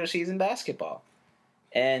regular season basketball.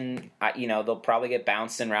 And, they'll probably get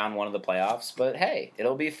bounced in round 1 of the playoffs. But, hey,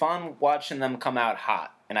 it'll be fun watching them come out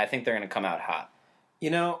hot. And I think they're going to come out hot.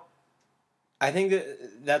 I think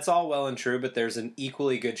that's all well and true, but there's an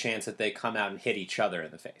equally good chance that they come out and hit each other in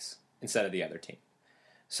the face instead of the other team.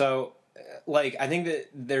 So like, I think that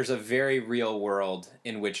there's a very real world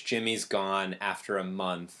in which Jimmy's gone after a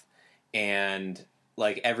month, and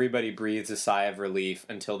like everybody breathes a sigh of relief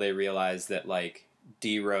until they realize that like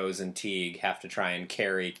D Rose and Teague have to try and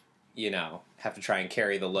carry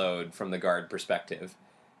the load from the guard perspective,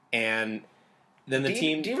 and then the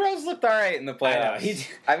team. D Rose looked all right in the playoffs.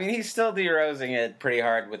 I mean, he's still D Rosing it pretty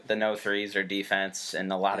hard with the no threes or defense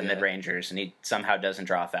and a lot of mid rangers, and he somehow doesn't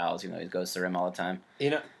draw fouls, even though he goes to the rim all the time.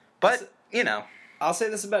 But I'll say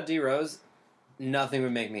this about D Rose: nothing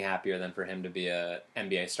would make me happier than for him to be a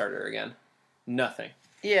NBA starter again. Nothing.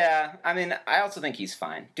 Yeah, I mean, I also think he's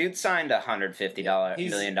fine. Dude signed a $150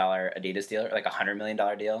 million Adidas deal, or like $100 million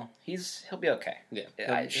deal. He'll be okay. Yeah,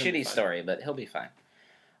 shitty story, but he'll be fine.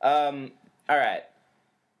 All right.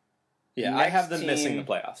 Yeah, I have them missing the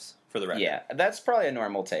playoffs for the record. Yeah, that's probably a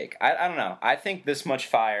normal take. I don't know. I think this much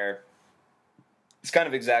fire is kind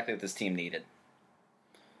of exactly what this team needed.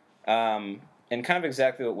 And kind of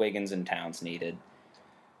exactly what Wiggins and Towns needed.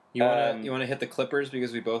 You want to hit the Clippers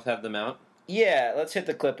because we both have them out? Yeah, let's hit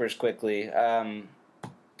the Clippers quickly. I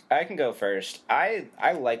can go first. I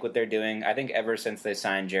like what they're doing. I think ever since they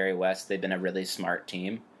signed Jerry West, they've been a really smart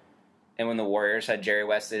team. And when the Warriors had Jerry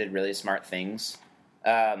West, they did really smart things.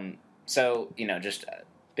 So, just a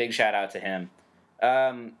big shout out to him.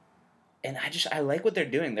 And I like what they're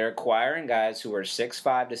doing. They're acquiring guys who are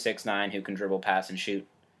 6'5" to 6'9" who can dribble, pass, and shoot.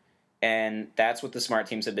 And that's what the smart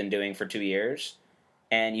teams have been doing for 2 years.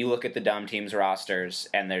 And you look at the dumb teams' rosters,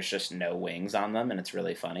 and there's just no wings on them, and it's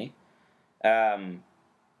really funny. And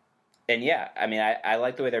yeah, I mean, I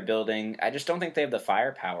like the way they're building. I just don't think they have the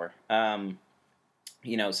firepower.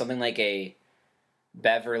 Something like a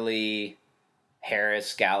Beverly,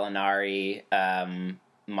 Harris, Gallinari,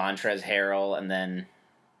 Montrezl Harrell, and then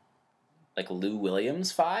like Lou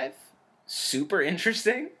Williams 5. Super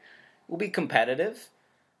interesting. Will be competitive,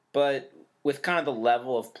 but with kind of the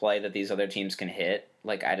level of play that these other teams can hit,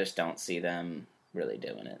 like I just don't see them really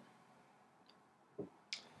doing it.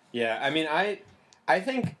 Yeah, I mean, I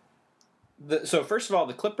think so. First of all,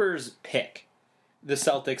 the Clippers pick the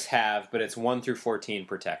Celtics have, but it's 1 through 14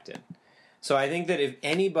 protected. So I think that if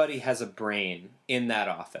anybody has a brain in that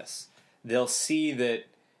office, they'll see that,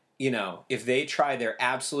 if they try their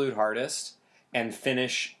absolute hardest and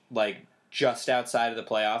finish like just outside of the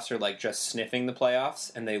playoffs or like just sniffing the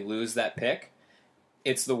playoffs and they lose that pick,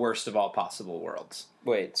 it's the worst of all possible worlds.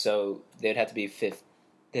 Wait, so they'd have to be 15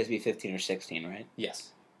 or 16, right?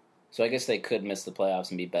 Yes. So I guess they could miss the playoffs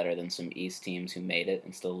and be better than some East teams who made it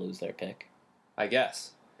and still lose their pick. I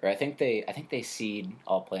guess. Or I think they seed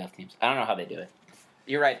all playoff teams. I don't know how they do it.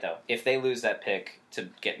 You're right though. If they lose that pick to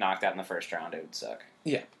get knocked out in the first round, it would suck.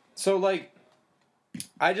 Yeah. So like,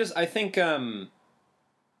 I think that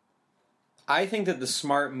the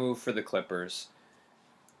smart move for the Clippers,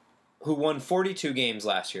 who won 42 games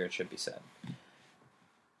last year, it should be said.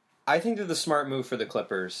 I think that the smart move for the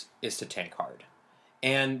Clippers is to tank hard.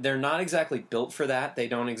 And they're not exactly built for that. They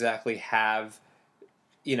don't exactly have,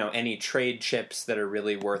 any trade chips that are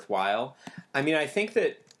really worthwhile. I mean, I think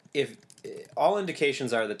that if all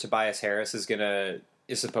indications are that Tobias Harris is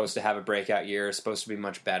supposed to have a breakout year, is supposed to be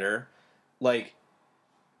much better, like,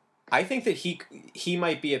 I think that he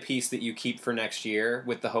might be a piece that you keep for next year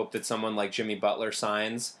with the hope that someone like Jimmy Butler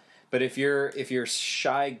signs. But if your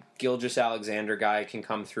Shai Gilgeous-Alexander guy can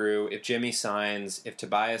come through, if Jimmy signs, if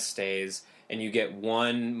Tobias stays, and you get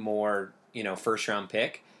one more, first round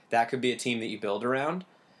pick, that could be a team that you build around.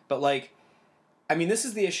 But like, I mean, this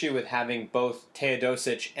is the issue with having both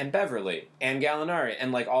Teodosic and Beverly and Gallinari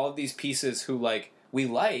and like all of these pieces who like we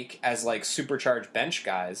like as like supercharged bench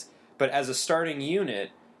guys, but as a starting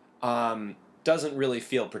unit, doesn't really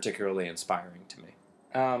feel particularly inspiring to me.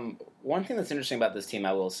 One thing that's interesting about this team,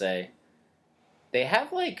 I will say, they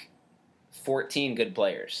have like 14 good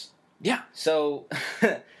players. Yeah. So,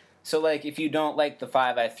 like, if you don't like the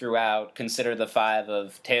 5 I threw out, consider the 5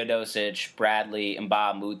 of Teodosic, Bradley,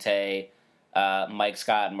 Mbah Moute, Mike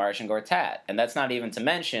Scott, and Marcin Gortat. And that's not even to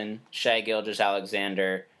mention Shai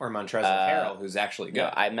Gilgeous-Alexander. Or Montrezl Harrell, who's actually good.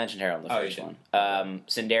 No, I mentioned Harrell in the first one.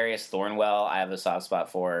 Sindarius Thornwell, I have a soft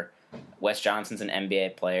spot for. Wes Johnson's an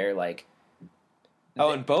NBA player. Like,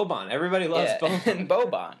 and Boban. Everybody loves Boban. And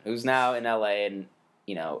Boban, who's now in LA. And,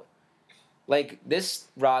 like, this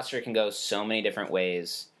roster can go so many different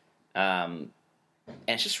ways. And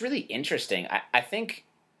it's just really interesting. I think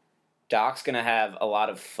Doc's going to have a lot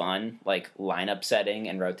of fun, like, lineup setting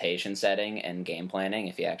and rotation setting and game planning,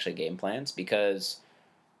 if he actually game plans, because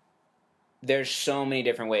there's so many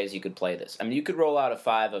different ways you could play this. I mean, you could roll out a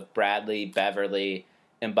 5 of Bradley, Beverly,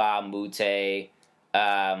 Mbah Moute,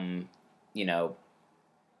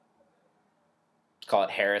 call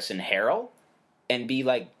it Harris and Harrell, and be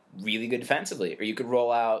like really good defensively. Or you could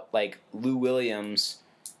roll out like Lou Williams,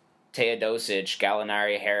 Teodosic,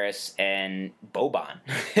 Gallinari, Harris, and Boban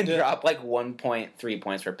and drop like 1.3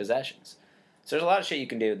 points for possessions. So there's a lot of shit you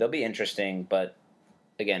can do. They'll be interesting, but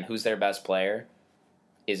again, who's their best player?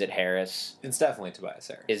 Is it Harris? It's definitely Tobias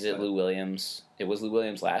Harris. Is it Lou Williams? It was Lou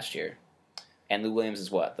Williams last year. And Lou Williams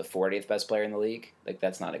is what? The 40th best player in the league? Like,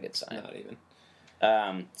 that's not a good sign. Not even.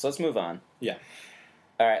 So let's move on. Yeah.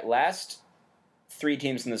 All right, last three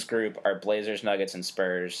teams in this group are Blazers, Nuggets, and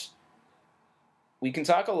Spurs. We can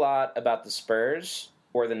talk a lot about the Spurs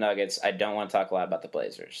or the Nuggets. I don't want to talk a lot about the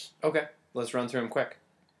Blazers. Okay, let's run through them quick.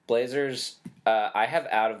 Blazers, I have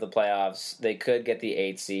out of the playoffs. They could get the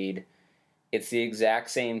 8th seed. It's the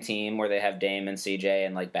exact same team where they have Dame and CJ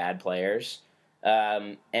and like bad players.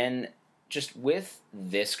 And just with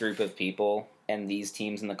this group of people and these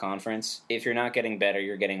teams in the conference, if you're not getting better,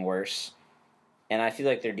 you're getting worse. And I feel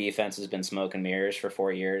like their defense has been smoke and mirrors for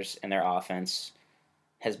 4 years, and their offense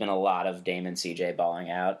has been a lot of Dame and CJ balling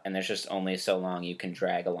out, and there's just only so long you can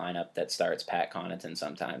drag a lineup that starts Pat Connaughton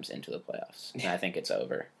sometimes into the playoffs. And I think it's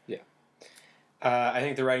over. Yeah. I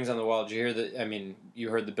think the writing's on the wall. Did you hear the? I mean, you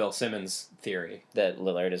heard the Bill Simmons theory. That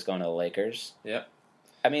Lillard is going to the Lakers? Yep.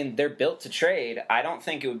 I mean, they're built to trade. I don't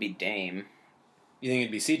think it would be Dame. You think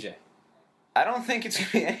it'd be CJ? I don't think it's going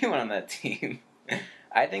to be anyone on that team.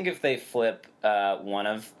 I think if they flip one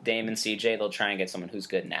of Dame and CJ, they'll try and get someone who's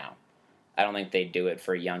good now. I don't think they'd do it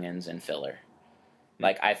for youngins and filler.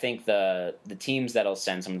 Like, I think the teams that'll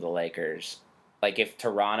send some to the Lakers, like if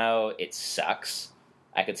Toronto, it sucks,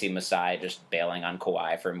 I could see Masai just bailing on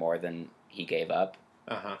Kawhi for more than he gave up.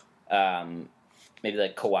 Uh-huh. Maybe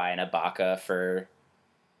like Kawhi and Ibaka for...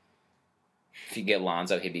 If you get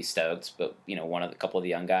Lonzo, he'd be stoked, but, you know, a couple of the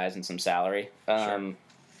young guys and some salary. Sure.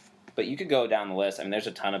 But you could go down the list. I mean, there's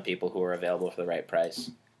a ton of people who are available for the right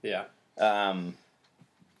price. Yeah.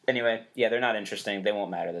 Anyway, yeah, they're not interesting. They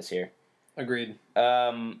won't matter this year. Agreed.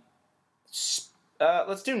 Let's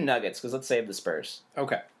do Nuggets, because let's save the Spurs.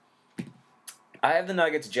 Okay. I have the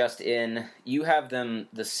Nuggets just in. You have them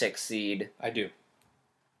the 6th seed. I do.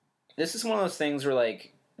 This is one of those things where,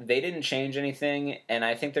 like, they didn't change anything, and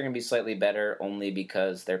I think they're going to be slightly better only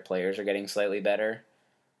because their players are getting slightly better.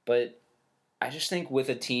 But I just think with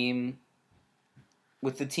the team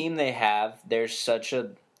they have, there's such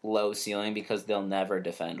a low ceiling because they'll never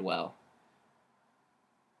defend well.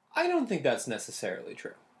 I don't think that's necessarily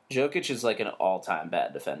true. Jokic is like an all-time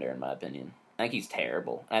bad defender, in my opinion. I think he's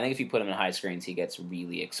terrible. I think if you put him in high screens, he gets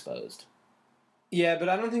really exposed. Yeah, but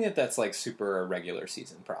I don't think that's like super a regular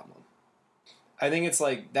season problem. I think it's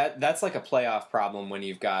like that's like a playoff problem when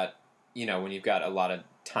you've got a lot of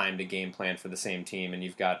time to game plan for the same team and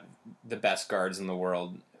you've got the best guards in the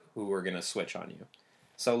world who are going to switch on you.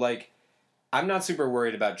 So like I'm not super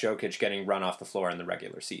worried about Jokic getting run off the floor in the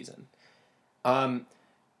regular season. To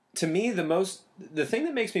me, the thing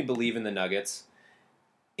that makes me believe in the Nuggets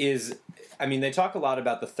is, I mean, they talk a lot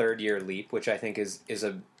about the third-year leap, which I think is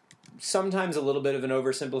sometimes a little bit of an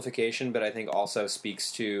oversimplification, but I think also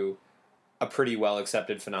speaks to a pretty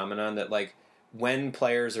well-accepted phenomenon that, like, when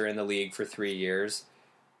players are in the league for 3 years,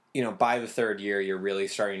 you know, by the third year, you're really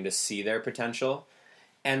starting to see their potential.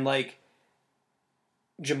 And, like,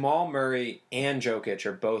 Jamal Murray and Jokic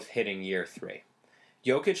are both hitting year 3.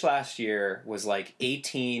 Jokic last year was like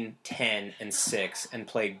 18, 10, and 6 and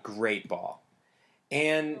played great ball.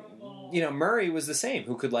 And, you know, Murray was the same,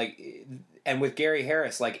 who could, like, and with Gary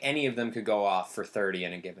Harris, like, any of them could go off for 30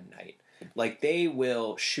 in a given night. Like, they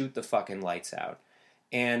will shoot the fucking lights out.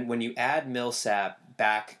 And when you add Millsap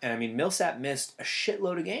back, and I mean, Millsap missed a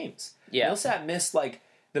shitload of games. Yeah. Millsap missed, like,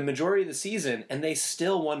 the majority of the season, and they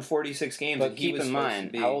still won 46 games. But keep in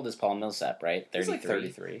mind, how old is Paul Millsap, right? 33? He's like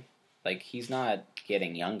 33. Like, he's not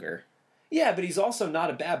getting younger. Yeah, but he's also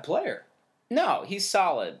not a bad player. No, he's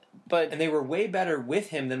solid. But And they were way better with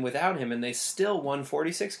him than without him, and they still won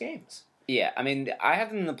 46 games. yeah, I mean, I have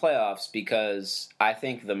them in the playoffs because I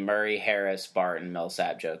think the Murray, Harris, Barton,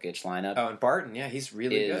 Millsap, Jokic lineup. Oh, and Barton, yeah, he's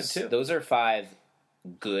really good, too. Those are 5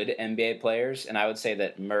 good NBA players, and I would say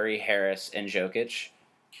that Murray, Harris, and Jokic,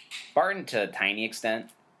 Barton to a tiny extent,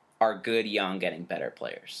 are good, young, getting better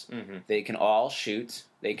players. Mm-hmm. They can all shoot,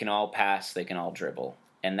 they can all pass, they can all dribble.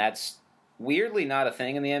 And that's weirdly not a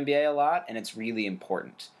thing in the NBA a lot, and it's really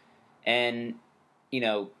important. And, you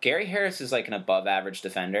know, Gary Harris is like an above-average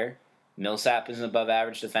defender. Millsap is an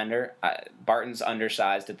above-average defender. Barton's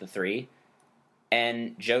undersized at the 3.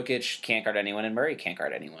 And Jokic can't guard anyone, and Murray can't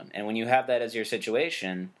guard anyone. And when you have that as your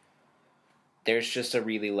situation, there's just a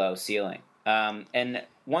really low ceiling. And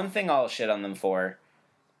one thing I'll shit on them for,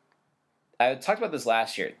 I talked about this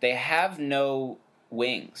last year. They have no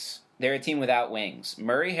wings. They're a team without wings.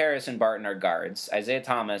 Murray, Harris, and Barton are guards. Isaiah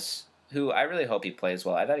Thomas, who I really hope he plays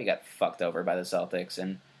well. I thought he got fucked over by the Celtics,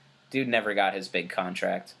 and dude never got his big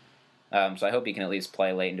contract. So I hope he can at least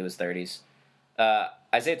play late into his 30s.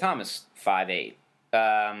 Isaiah Thomas, 5'8".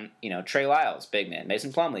 Trey Lyles, big man.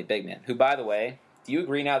 Mason Plumlee, big man. Who, by the way, do you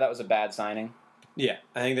agree now that was a bad signing? Yeah,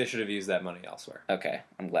 I think they should have used that money elsewhere. Okay,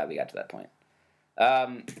 I'm glad we got to that point.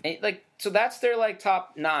 So that's their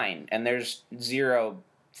top 9, and there's 0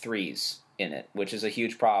 threes in it, which is a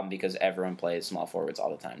huge problem because everyone plays small forwards all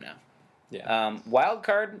the time now. Yeah. Wild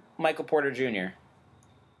card, Michael Porter Jr.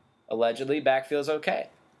 Allegedly, back feels okay.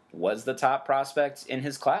 Was the top prospect in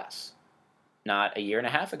his class not a year and a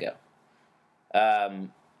half ago.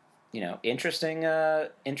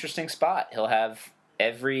 Interesting spot. He'll have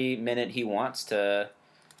every minute he wants to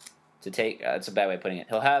take. It's a bad way of putting it.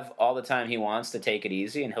 He'll have all the time he wants to take it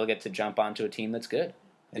easy, and he'll get to jump onto a team that's good.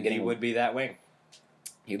 And he would be that wing.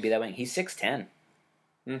 He would be that wing. He's 6'10".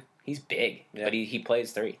 He's big, but he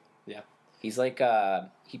plays 3. Yeah. He's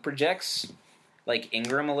he projects like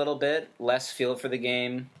Ingram a little bit, less feel for the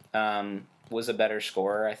game. Was a better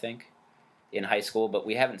scorer, I think, in high school, but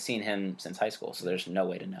we haven't seen him since high school, so there's no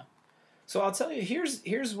way to know. So I'll tell you,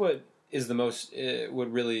 here's what is the most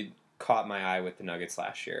what really caught my eye with the Nuggets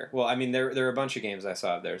last year. Well, I mean, there are a bunch of games I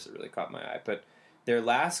saw of theirs that really caught my eye, but their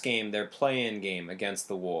last game, their play-in game against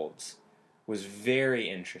the Wolves, was very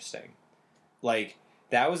interesting.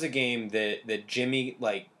 That was a game that Jimmy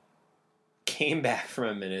came back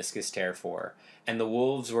from a meniscus tear for, and the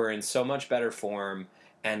Wolves were in so much better form,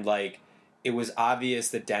 and it was obvious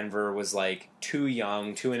that Denver was too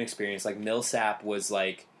young, too inexperienced. Millsap was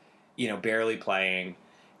barely playing,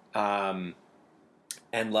 and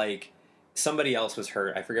somebody else was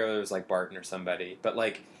hurt. I forget whether it was Barton or somebody, but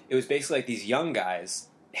it was basically these young guys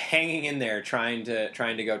hanging in there trying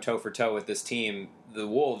to go toe for toe with this team, the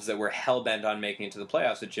Wolves, that were hell bent on making it to the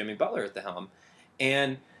playoffs with Jimmy Butler at the helm,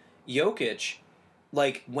 and Jokic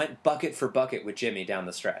went bucket for bucket with Jimmy down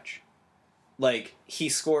the stretch. He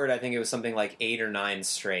scored, I think it was something 8 or 9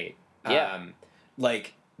 straight. Yeah.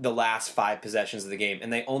 The last 5 possessions of the game,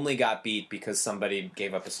 and they only got beat because somebody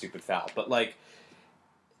gave up a stupid foul. But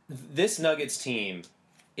this Nuggets team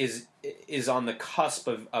is on the cusp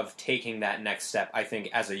of taking that next step, I think,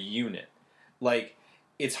 as a unit.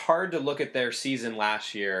 It's hard to look at their season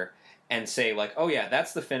last year and say, oh yeah,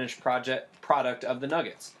 that's the finished product of the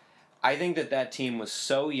Nuggets. I think that team was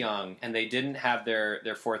so young, and they didn't have their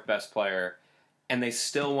 4th best player, and they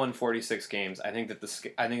still won 46 games. I don't think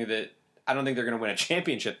they're going to win a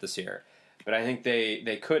championship this year, but I think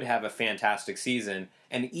they could have a fantastic season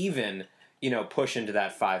and even push into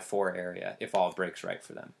that 5-4 area if all breaks right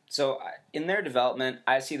for them. So in their development,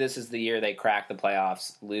 I see this as the year they crack the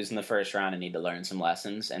playoffs, lose in the first round, and need to learn some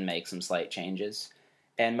lessons and make some slight changes.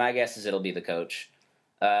 And my guess is it'll be the coach.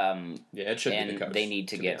 It should be the coach. And they need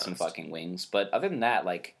to get some fucking wings. But other than that,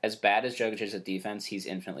 as bad as Jokic is at defense, he's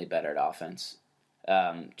infinitely better at offense.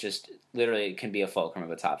 Just literally can be a fulcrum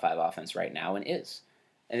of a top 5 offense right now, and is.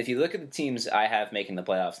 And if you look at the teams I have making the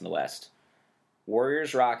playoffs in the West,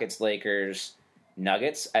 Warriors, Rockets, Lakers,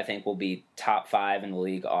 Nuggets, I think will be top 5 in the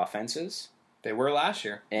league offenses. They were last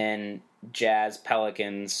year. And Jazz,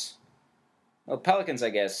 Pelicans. Well, Pelicans,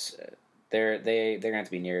 I guess, they're going to have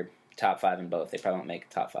to be near top 5 in both. They probably won't make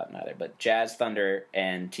top 5 neither. But Jazz, Thunder,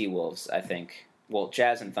 and T-Wolves, I think. Well,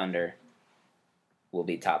 Jazz and Thunder will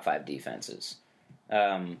be top 5 defenses.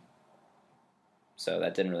 So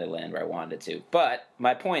that didn't really land where I wanted it to. But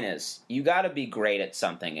my point is, you got to be great at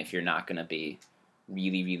something if you're not going to be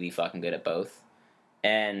really, really fucking good at both.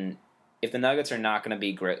 And if the Nuggets are not going to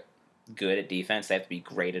be good at defense, they have to be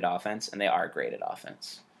great at offense, and they are great at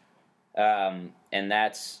offense. And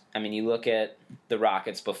that's, you look at the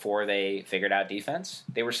Rockets before they figured out defense.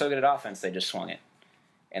 They were so good at offense, they just swung it.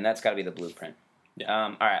 And that's got to be the blueprint. Yeah.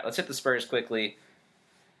 All right, let's hit the Spurs quickly.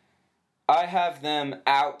 I have them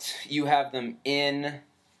out. You have them in.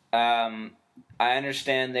 I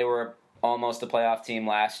understand they were almost a playoff team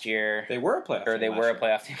last year. They were a playoff team. Or they were a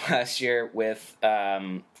playoff team last year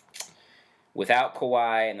without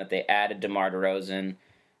Kawhi, and that they added DeMar DeRozan.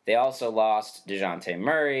 They also lost DeJounte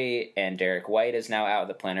Murray, and Derek White is now out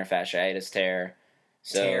with the plantar fasciitis tear.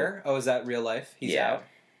 Tear? Oh, is that real life? He's out?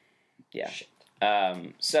 Yeah. Shit.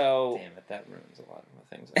 So damn it, that ruins a lot of the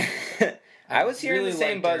things I was hearing really the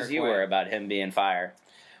same buzz Derek you White. were about him being fire.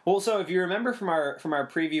 Well, so if you remember from our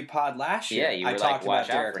preview pod last year, You were I talked watch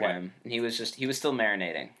about out Derek for White. him. He was still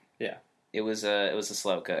marinating. Yeah. It was a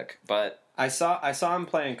slow cook, but I saw him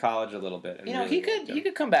play in college a little bit. And really he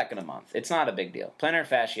could come back in a month. It's not a big deal. Plantar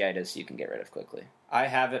fasciitis you can get rid of quickly. I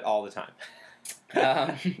have it all the time.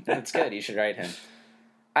 That's good. You should write him.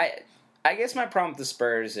 I guess my problem with the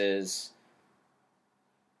Spurs is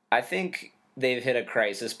I think they've hit a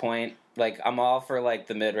crisis point. Like, I'm all for, like,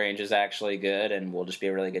 the mid-range is actually good and will just be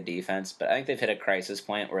a really good defense, but I think they've hit a crisis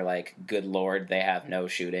point where, like, good lord, they have no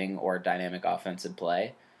shooting or dynamic offensive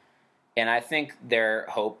play. And I think their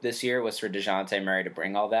hope this year was for DeJounte Murray to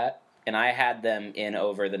bring all that. And I had them in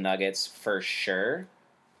over the Nuggets for sure,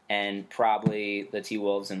 and probably the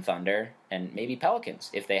T-Wolves and Thunder, and maybe Pelicans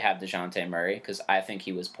if they have DeJounte Murray, because I think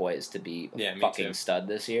he was poised to be a fucking stud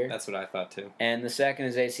this year. That's what I thought too. And the second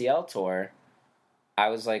is ACL tour. I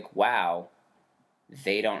was like, wow,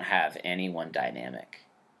 they don't have anyone dynamic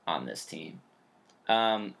on this team.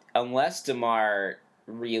 Unless DeMar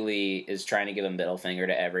really is trying to give a middle finger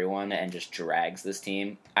to everyone and just drags this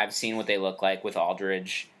team. I've seen what they look like with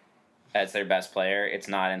Aldridge as their best player. It's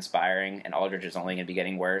not inspiring, and Aldridge is only going to be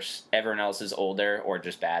getting worse. Everyone else is older or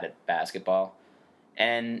just bad at basketball.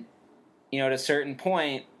 And, at a certain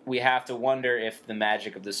point, we have to wonder if the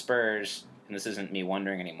magic of the Spurs, and this isn't me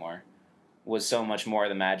wondering anymore, was so much more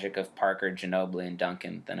the magic of Parker, Ginobili, and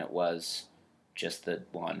Duncan than it was just the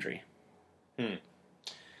laundry.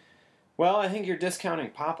 Well, I think you're discounting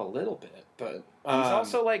Pop a little bit, but he's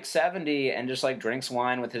also like 70 and just like drinks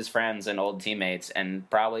wine with his friends and old teammates, and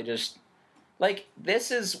probably just like,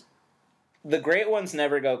 this is the great ones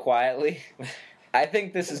never go quietly. I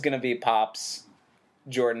think this is going to be Pop's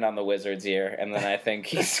Jordan on the Wizards year, and then I think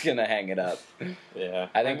he's going to hang it up. Yeah.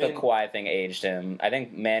 I think the Kawhi thing aged him. I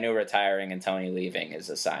think Manu retiring and Tony leaving is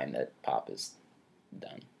a sign that Pop is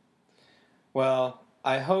done. Well,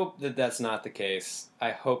 I hope that that's not the case. I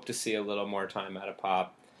hope to see a little more time out of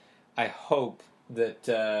Pop. I hope that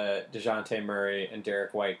DeJounte Murray and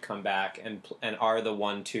Derek White come back and are the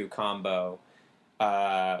 1-2 combo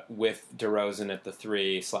with DeRozan at the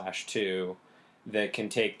 3/2 that can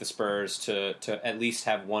take the Spurs to at least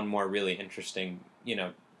have one more really interesting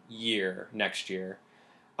year next year.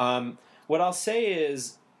 What I'll say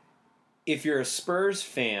is, if you're a Spurs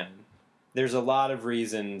fan, there's a lot of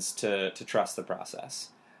reasons to trust the process.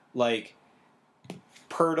 Like,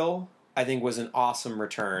 Pirtle, I think, was an awesome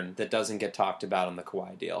return that doesn't get talked about on the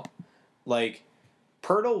Kawhi deal. Like,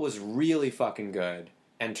 Pirtle was really fucking good,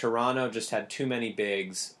 and Toronto just had too many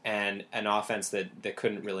bigs and an offense that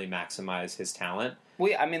couldn't really maximize his talent.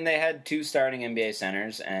 They had two starting NBA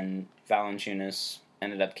centers, and Valanciunas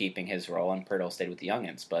ended up keeping his role, and Pirtle stayed with the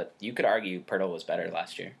youngins. But you could argue Pirtle was better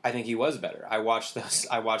last year. I think he was better. I watched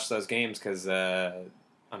those games because,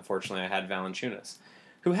 unfortunately, I had Valanciunas,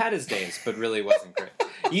 who had his days, but really wasn't great.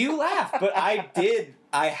 You laugh, but I did.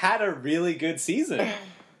 I had a really good season.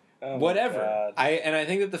 Oh, whatever. I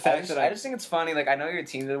think that the fact I just think it's funny. Like, I know your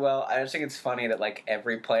team did well. I just think it's funny that like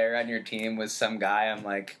every player on your team was some guy. I'm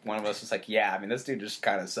like, one of us was like, yeah. I mean, this dude just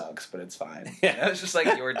kind of sucks, but it's fine. Yeah. It's just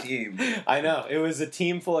like your team. I know, it was a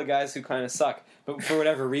team full of guys who kind of suck, but for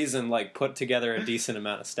whatever reason, like, put together a decent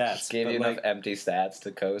amount of stats. Just gave you enough empty stats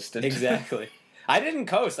to coast. Exactly. I didn't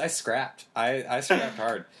coast. I scrapped. I scrapped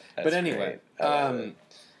hard. But anyway,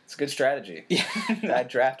 it's a good strategy. Yeah. I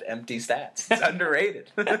draft empty stats. It's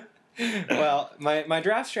underrated. Well, my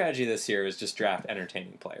draft strategy this year is just draft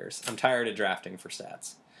entertaining players. I'm tired of drafting for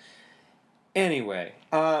stats. Anyway,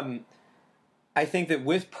 I think that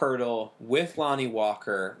with Pirtle, with Lonnie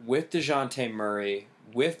Walker, with DeJounte Murray,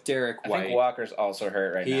 with Derek White... I think Walker's also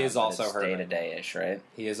hurt right now. He is also hurt. Day-to-day-ish, right?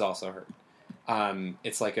 He is also hurt.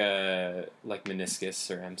 It's like a meniscus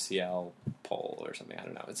or MCL pull or something. I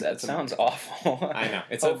don't know. That sounds awful. I know.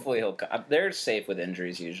 Hopefully he'll come. They're safe with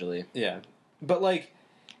injuries usually. Yeah. But, like,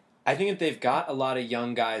 I think that they've got a lot of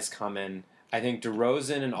young guys coming. I think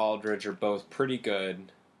DeRozan and Aldridge are both pretty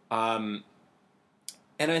good. And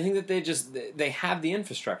I think that they have the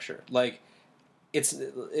infrastructure. Like,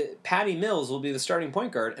 Patty Mills will be the starting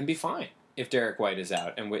point guard and be fine if Derek White is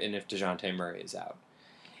out and if DeJounte Murray is out.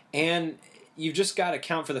 And you've just got to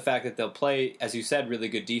count for the fact that they'll play, as you said, really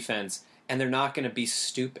good defense, and they're not going to be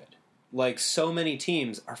stupid. Like, so many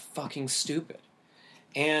teams are fucking stupid.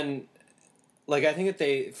 And, like, I think that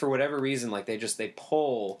they, for whatever reason, like, they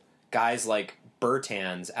pull guys like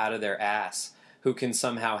Bertans out of their ass who can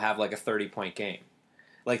somehow have, like, a 30-point game.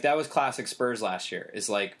 Like, that was classic Spurs last year, is,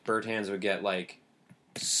 like, Bertans would get, like,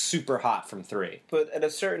 super hot from three. But at a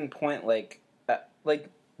certain point,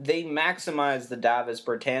 they maximize the Davis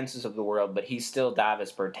Bertanses of the world, but he's still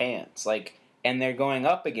Davis Bertans. Like, and they're going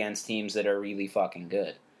up against teams that are really fucking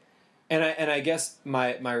good. And I guess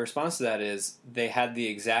my response to that is they had the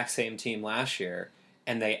exact same team last year,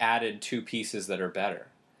 and they added two pieces that are better.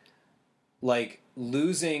 Like,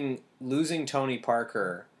 losing Tony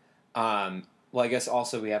Parker, well, I guess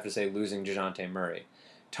also we have to say losing DeJounte Murray.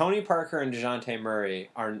 Tony Parker and DeJounte Murray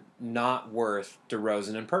are not worth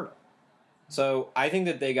DeRozan and Pirtle. So I think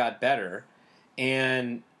that they got better,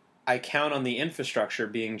 and I count on the infrastructure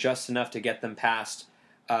being just enough to get them past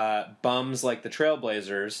bums like the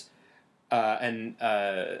Trailblazers and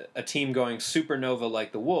a team going supernova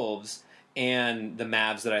like the Wolves and the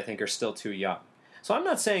Mavs that I think are still too young. So I'm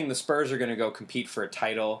not saying the Spurs are going to go compete for a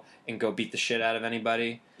title and go beat the shit out of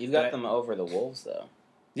anybody. You've got them over the Wolves, though.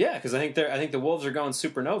 Yeah, because I think the Wolves are going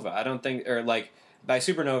supernova. I don't think, or like by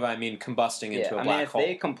supernova I mean combusting into a black hole. If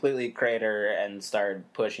they completely crater and start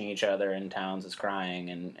pushing each other, and Towns is crying,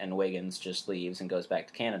 and Wiggins just leaves and goes back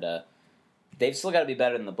to Canada, they've still got to be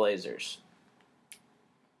better than the Blazers.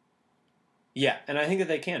 Yeah, and I think that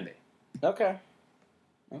they can be. Okay.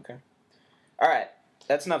 All right.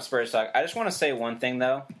 That's enough Spurs talk. I just want to say one thing,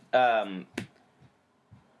 though.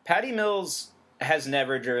 Patty Mills has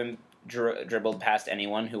never dribbled past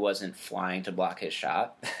anyone who wasn't flying to block his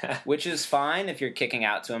shot, which is fine if you're kicking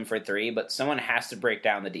out to him for three, but someone has to break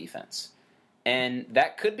down the defense. And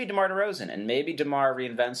that could be DeMar DeRozan, and maybe DeMar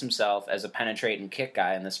reinvents himself as a penetrate and kick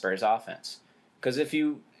guy in the Spurs offense. Because if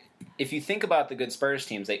you think about the good Spurs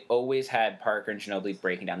teams, they always had Parker and Ginobili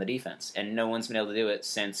breaking down the defense, and no one's been able to do it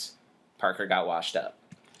since Parker got washed up.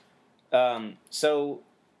 And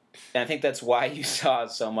I think that's why you saw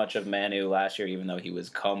so much of Manu last year, even though he was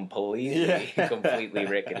completely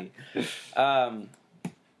rickety. God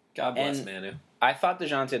bless Manu. I thought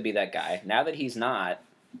DeJounte would be that guy. Now that he's not,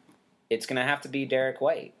 it's going to have to be Derek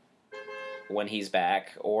White when he's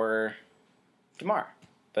back, or DeMar.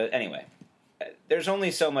 But anyway, there's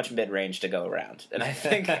only so much mid-range to go around, and I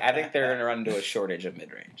think they're going to run into a shortage of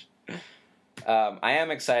mid-range. I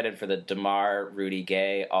am excited for the DeMar, Rudy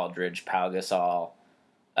Gay, Aldridge, Pau Gasol,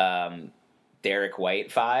 Derek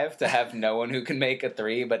White 5 to have no one who can make a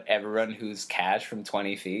three, but everyone who's cash from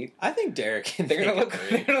 20 feet. I think Derek can. They're gonna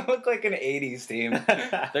look like an '80s team.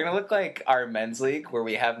 They're gonna look like our men's league where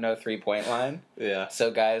we have no 3-point line. Yeah.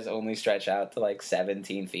 So guys only stretch out to like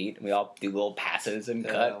 17 feet, and we all do little passes and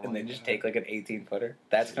cut, and they just take like an 18-footer.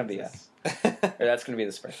 That's gonna be us. Or that's gonna be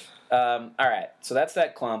the Spurs. All right. So that's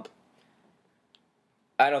that clump.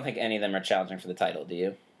 I don't think any of them are challenging for the title. Do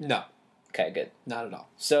you? No. Okay, good. Not at all.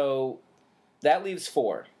 So that leaves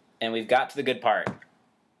 4, and we've got to the good part.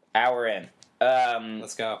 Hour in.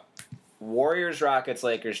 Let's go. Warriors, Rockets,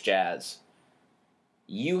 Lakers, Jazz.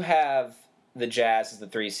 You have the Jazz as the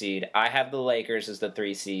 3 seed. I have the Lakers as the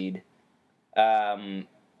 3 seed. And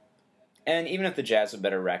even if the Jazz have a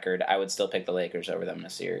better record, I would still pick the Lakers over them in a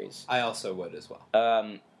series. I also would as well.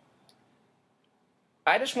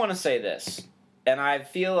 I just want to say this, and I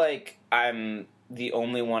feel like I'm the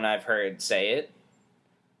only one I've heard say it,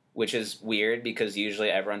 which is weird because usually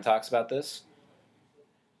everyone talks about this.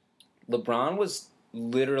 LeBron was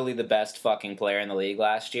literally the best fucking player in the league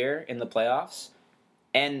last year in the playoffs,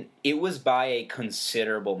 and it was by a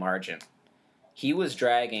considerable margin. He was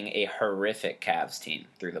dragging a horrific Cavs team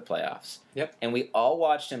through the playoffs. Yep. And we all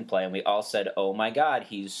watched him play, and we all said, oh my God,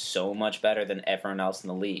 he's so much better than everyone else in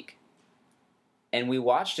the league. And we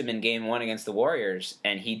watched him in Game 1 against the Warriors,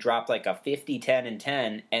 and he dropped like a 50, 10, and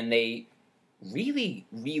 10, and they really,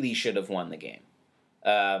 really should have won the game.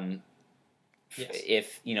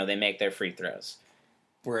 If, they make their free throws.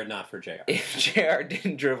 Were it not for JR. If JR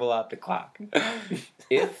didn't dribble out the clock.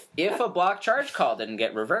 if a block charge call didn't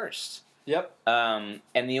get reversed. Yep. And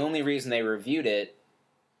the only reason they reviewed it,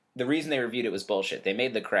 was bullshit. They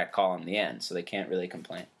made the correct call in the end, so they can't really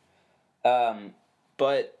complain.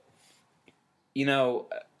 But,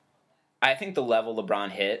 I think the level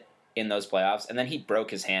LeBron hit in those playoffs, and then he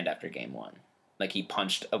broke his hand after Game 1. Like, he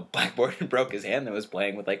punched a blackboard and broke his hand that was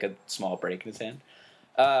playing with, like, a small break in his hand.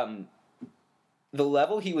 The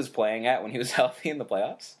level he was playing at when he was healthy in the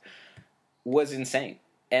playoffs was insane.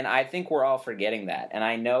 And I think we're all forgetting that. And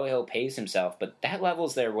I know he'll pace himself, but that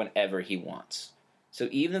level's there whenever he wants. So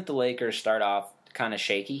even if the Lakers start off kind of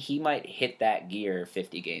shaky, he might hit that gear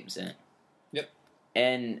 50 games in. Yep.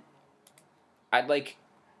 And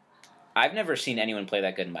I've never seen anyone play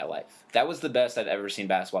that good in my life. That was the best I've ever seen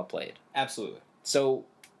basketball played. Absolutely. So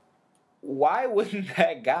why wouldn't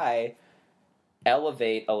that guy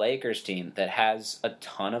elevate a Lakers team that has a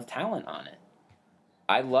ton of talent on it?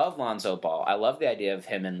 I love Lonzo Ball. I love the idea of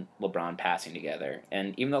him and LeBron passing together.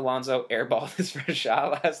 And even though Lonzo airballed his first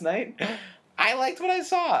shot last night, I liked what I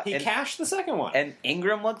saw. He cashed the second one. And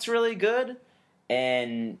Ingram looks really good.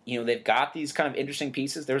 And, they've got these kind of interesting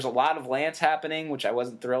pieces. There's a lot of Lance happening, which I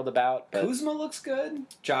wasn't thrilled about. But Kuzma looks good.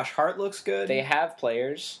 Josh Hart looks good. They have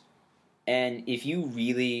players. And if you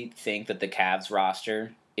really think that the Cavs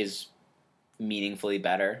roster is meaningfully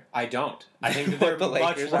better... I don't. I think that they're the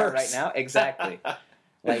Lakers much worse are right now. Exactly.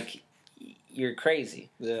 Like, you're crazy.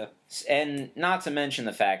 Yeah. And not to mention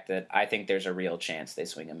the fact that I think there's a real chance they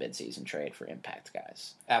swing a midseason trade for impact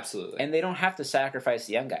guys. Absolutely. And they don't have to sacrifice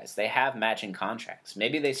the young guys. They have matching contracts.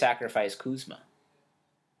 Maybe they sacrifice Kuzma.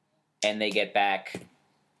 And they get back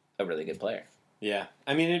a really good player. Yeah,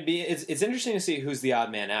 I mean, it's interesting to see who's the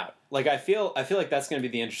odd man out. Like, I feel like that's going to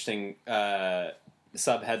be the interesting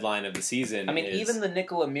sub headline of the season. I mean, even the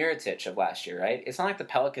Nikola Mirotic of last year, right? It's not like the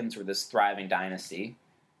Pelicans were this thriving dynasty.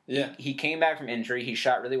 Yeah, He came back from injury. He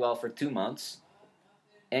shot really well for 2 months,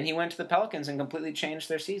 and he went to the Pelicans and completely changed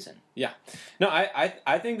their season. yeah. No,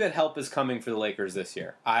 I think that help is coming for the Lakers this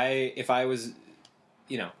year. If I was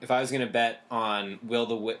going to bet on will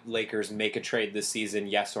the Lakers make a trade this season,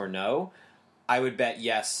 yes or no, I would bet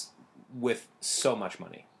yes with so much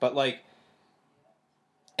money. But like,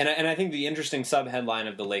 and I think the interesting sub headline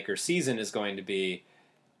of the Lakers season is going to be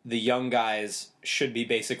the young guys should be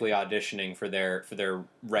basically auditioning for their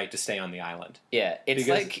right to stay on the island. Yeah,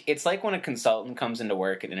 it's like when a consultant comes into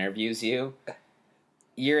work and interviews you.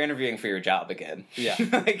 You're interviewing for your job again. Yeah,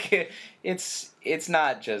 like it's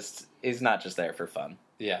not just there for fun.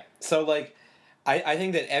 Yeah. So like, I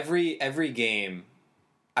think that every game,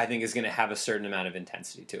 I think is going to have a certain amount of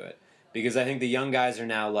intensity to it, because I think the young guys are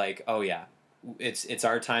now like, oh yeah, it's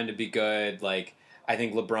our time to be good. Like, I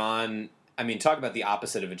think LeBron. I mean, talk about the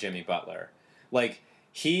opposite of a Jimmy Butler. Like,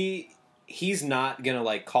 he's not gonna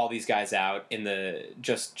like call these guys out in the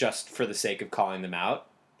just for the sake of calling them out.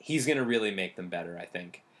 He's gonna really make them better, I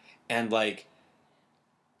think. And like,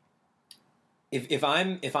 if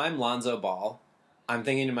I'm Lonzo Ball, I'm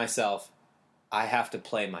thinking to myself, I have to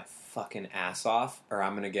play my fucking ass off, or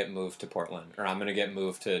I'm gonna get moved to Portland, or I'm gonna get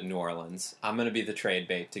moved to New Orleans. I'm gonna be the trade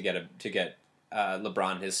bait to get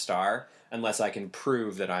LeBron his star, unless I can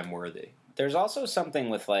prove that I'm worthy. There's also something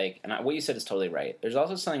with like, and what you said is totally right. There's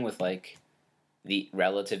also something with like the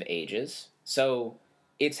relative ages. So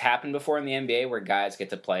it's happened before in the NBA where guys get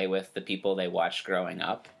to play with the people they watched growing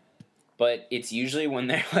up, but it's usually when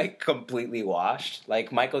they're like completely washed.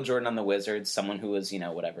 Like Michael Jordan on the Wizards, someone who was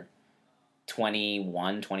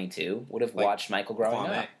 21, 22 would have watched Michael growing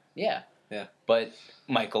up. Yeah. But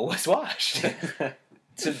Michael was washed.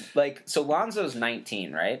 So Lonzo's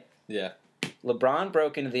 19, right? Yeah. LeBron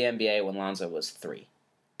broke into the NBA when Lonzo was 3.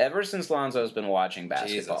 Ever since Lonzo's been watching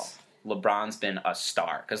basketball, Jesus. LeBron's been a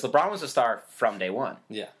star. Because LeBron was a star from day one.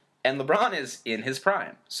 Yeah. And LeBron is in his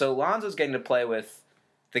prime. So Lonzo's getting to play with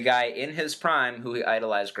the guy in his prime who he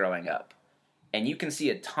idolized growing up. And you can see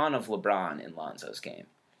a ton of LeBron in Lonzo's game.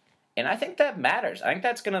 And I think that matters. I think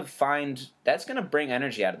that's going to bring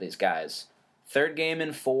energy out of these guys. Third game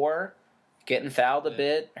in 4, getting fouled a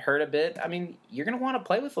bit, hurt a bit. I mean, you're going to want to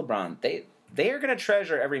play with LeBron. They are going to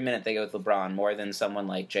treasure every minute they go with LeBron more than someone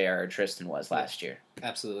like JR or Tristan was last year.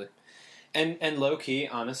 Absolutely. And low key,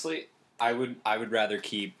 honestly, I would rather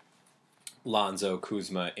keep Lonzo,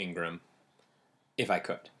 Kuzma, Ingram if I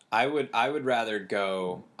could. I would rather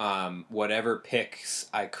go whatever picks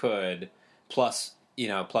I could plus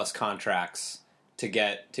contracts to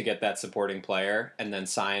get that supporting player, and then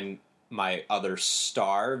sign my other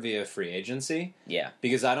star via free agency. Yeah.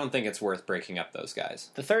 Because I don't think it's worth breaking up those guys.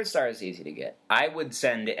 The third star is easy to get. I would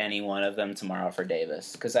send any one of them tomorrow for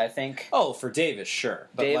Davis, because I think... Oh, for Davis, sure.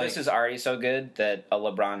 But Davis is already so good that a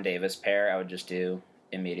LeBron-Davis pair I would just do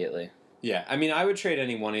immediately. Yeah, I mean, I would trade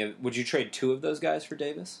any one of... Would you trade 2 of those guys for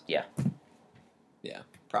Davis? Yeah. Yeah,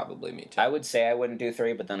 probably me too. I would say I wouldn't do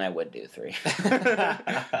 3, but then I would do 3.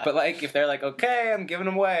 But, like, if they're like, okay, I'm giving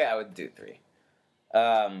them away, I would do 3.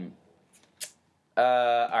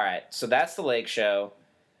 All right, so that's the Lake Show.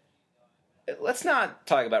 Let's not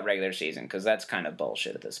talk about regular season, because that's kind of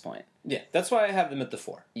bullshit at this point. Yeah, that's why I have them at the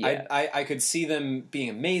 4. Yeah. I could see them being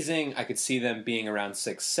amazing. I could see them being around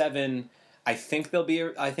 6, 7. I think they'll be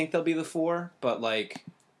the 4, but like,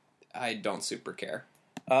 I don't super care.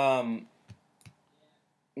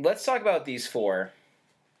 Let's talk about these 4.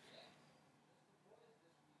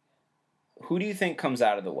 Who do you think comes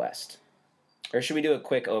out of the West? Or should we do a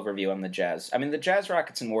quick overview on the Jazz? I mean, the Jazz,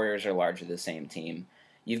 Rockets, and Warriors are largely the same team.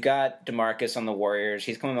 You've got DeMarcus on the Warriors.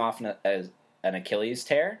 He's coming off an Achilles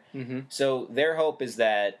tear. Mm-hmm. So their hope is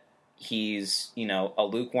that he's, a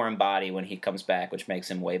lukewarm body when he comes back, which makes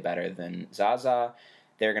him way better than Zaza.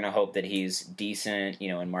 They're going to hope that he's decent,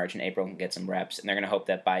 in March and April and get some reps. And they're going to hope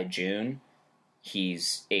that by June,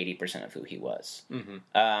 he's 80% of who he was. Mm-hmm.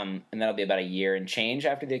 And that'll be about a year and change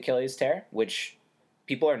after the Achilles tear, which...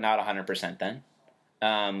 people are not 100% then.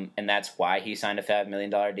 And that's why he signed a $5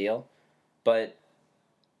 million deal. But,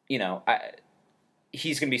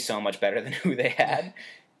 he's going to be so much better than who they had.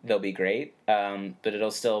 They'll be great. But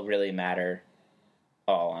it'll still really matter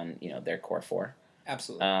all on, their core 4.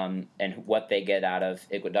 Absolutely. And what they get out of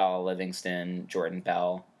Iguodala, Livingston, Jordan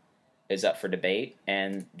Bell is up for debate,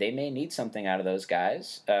 and they may need something out of those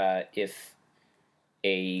guys if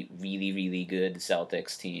a really, really good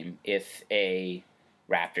Celtics team, if a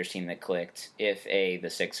Raptors team that clicked, if the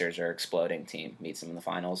Sixers are exploding team meets them in the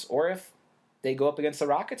finals, or if they go up against the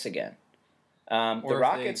Rockets again. Or the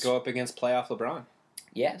Rockets they go up against playoff LeBron.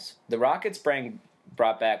 Yes. The Rockets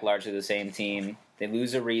brought back largely the same team. They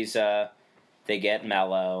lose Ariza. They get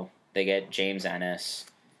Melo. They get James Ennis.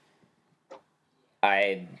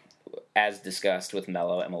 As discussed with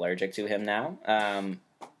Melo, am allergic to him now.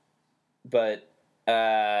 But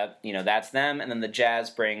that's them. And then the Jazz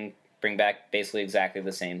bring back basically exactly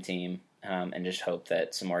the same team and just hope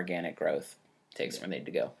that some organic growth takes them where they need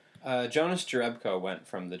to go. Jonas Jerebko went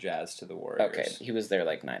from the Jazz to the Warriors. Okay, he was their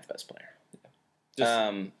ninth best player.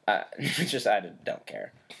 Just, I don't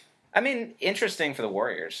care. I mean, interesting for the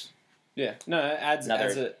Warriors. Yeah, no, it adds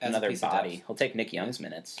another a piece body. Of He'll take Nick Young's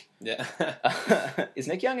minutes. Yeah. Is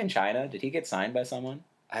Nick Young in China? Did he get signed by someone?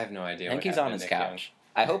 I have no idea. I think he's on his couch.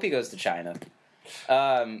 I hope he goes to China.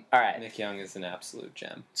 All right. Nick Young is an absolute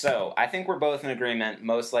gem. So I think we're both in agreement.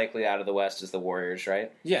 Most likely out of the West is the Warriors,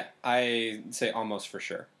 right? Yeah, I say almost for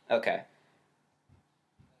sure. Okay.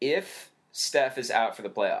 If Steph is out for the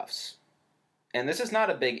playoffs, and this is not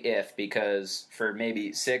a big if because for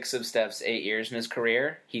maybe 6 of Steph's 8 years in his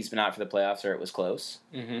career, he's been out for the playoffs or it was close.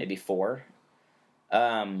 Mm-hmm. Maybe 4.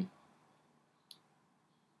 Or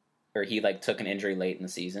he took an injury late in the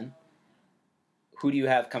season. Who do you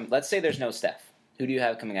have come? Let's say there's no Steph. Who do you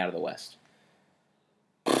have coming out of the West?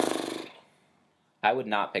 I would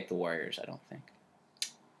not pick the Warriors, I don't think.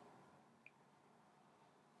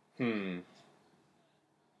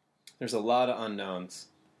 There's a lot of unknowns.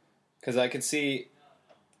 Because I could see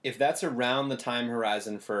if that's around the time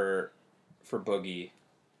horizon for Boogie,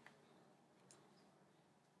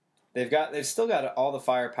 they've still got all the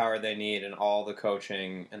firepower they need and all the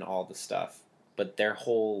coaching and all the stuff. But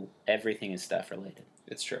everything is Steph related.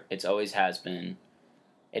 It's true. It's always has been.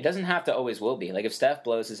 It doesn't have to always will be. If Steph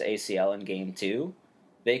blows his ACL in Game 2,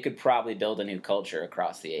 they could probably build a new culture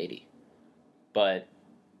across the 80. But,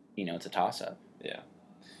 it's a toss-up. Yeah.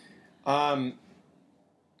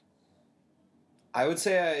 I would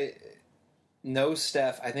say no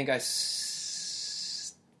Steph. I think I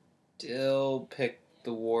still pick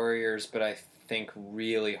the Warriors, but I think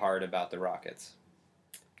really hard about the Rockets.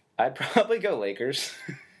 I'd probably go Lakers.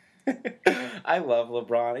 I love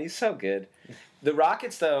LeBron. He's so good. The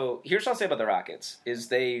Rockets, though, here's what I'll say about the Rockets, is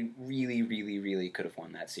they really, really, really could have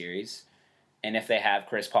won that series. And if they have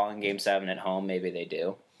Chris Paul in Game 7 at home, maybe they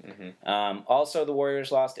do. Mm-hmm. Also, the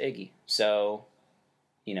Warriors lost Iggy. So,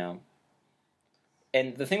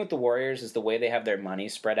 and the thing with the Warriors is the way they have their money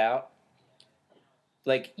spread out.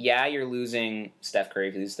 You're losing Steph Curry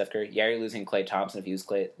if you lose Steph Curry. Yeah, you're losing Klay Thompson if you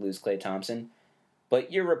lose Klay Thompson.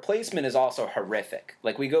 But your replacement is also horrific.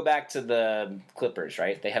 We go back to the Clippers,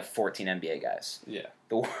 right? They have 14 NBA guys. Yeah.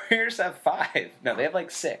 The Warriors have 5. No, they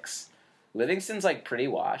have 6. Livingston's pretty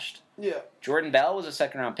washed. Yeah. Jordan Bell was a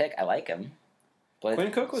second-round pick. I like him. But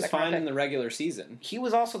Quinn Cook was fine in the regular season. He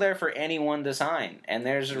was also there for anyone to sign. And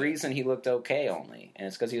there's a reason he looked okay only. And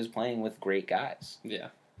it's because he was playing with great guys. Yeah.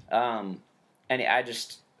 And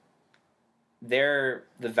the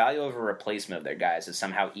value of a replacement of their guys is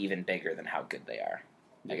somehow even bigger than how good they are.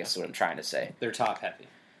 I guess is what I'm trying to say. They're top heavy.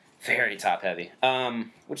 Very top heavy.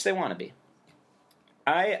 Which they want to be.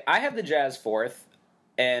 I have the Jazz 4th,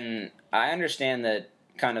 and I understand that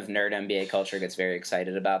kind of nerd NBA culture gets very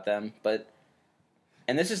excited about them,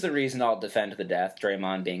 and this is the reason I'll defend to the death,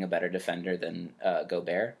 Draymond being a better defender than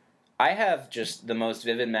Gobert. I have just the most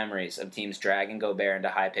vivid memories of teams dragging Gobert into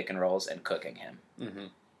high pick and rolls and cooking him. Mm-hmm.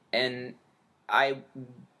 And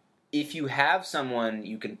if you have someone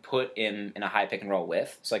you can put in a high pick and roll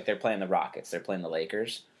with, it's they're playing the Rockets, they're playing the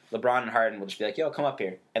Lakers, LeBron and Harden will just be yo, come up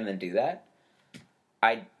here, and then do that.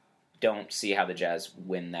 I don't see how the Jazz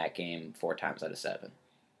win that game 4 times out of 7.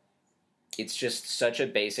 It's just such a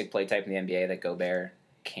basic play type in the NBA that Gobert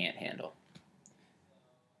can't handle.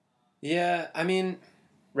 Yeah, I mean,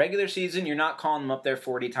 regular season, you're not calling them up there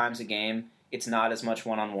 40 times a game. It's not as much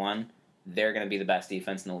one-on-one. They're going to be the best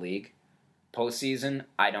defense in the league. Postseason,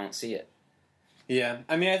 I don't see it. Yeah,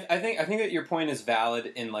 I mean, I think that your point is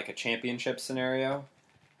valid in a championship scenario.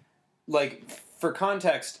 For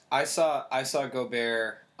context, I saw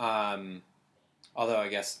Gobert. Although I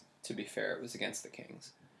guess to be fair, it was against the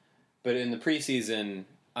Kings. But in the preseason,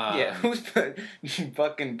 who's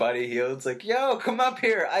fucking Buddy Hield's yo, come up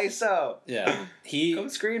here, ISO. Yeah, come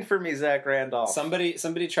screen for me, Zach Randolph.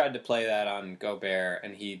 Somebody tried to play that on Gobert,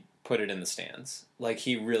 and he put it in the stands. Like,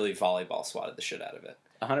 he really volleyball swatted the shit out of it.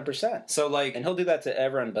 100%. So, like... And he'll do that to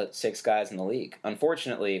everyone but 6 guys in the league.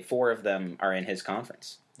 Unfortunately, 4 of them are in his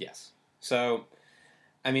conference. Yes. So,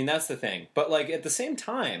 I mean, that's the thing. But, like, at the same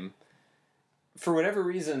time, for whatever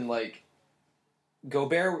reason, like,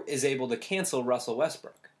 Gobert is able to cancel Russell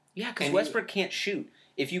Westbrook. Yeah, because Westbrook can't shoot.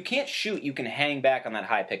 If you can't shoot, you can hang back on that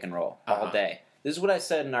high pick and roll all day. This is what I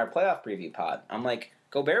said in our playoff preview pod. I'm like,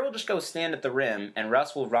 Gobert will just go stand at the rim, and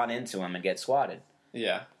Russ will run into him and get swatted.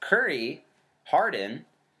 Yeah. Curry, Harden,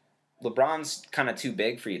 LeBron's kind of too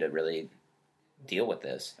big for you to really deal with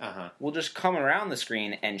this. Will just come around the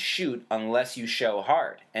screen and shoot unless you show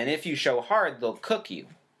hard. And if you show hard, they'll cook you.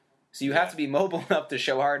 So you have to be mobile enough to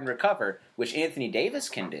show hard and recover, which Anthony Davis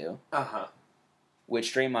can do,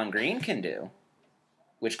 which Draymond Green can do,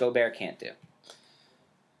 which Gobert can't do.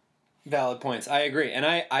 Valid points. I agree. And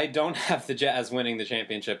I don't have the Jazz winning the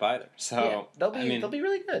championship either. So they'll be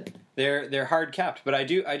really good. They're hard capped, but I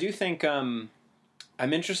do think I'm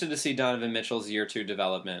interested to see Donovan Mitchell's year 2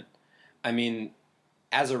 development. I mean,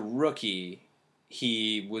 as a rookie,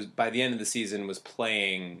 he was by the end of the season was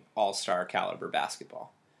playing all-star caliber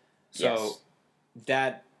basketball. So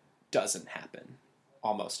that doesn't happen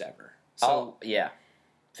almost ever. So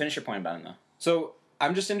finish your point about him though. So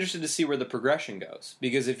I'm just interested to see where the progression goes,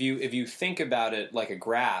 because if you think about it like a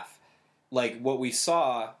graph, like what we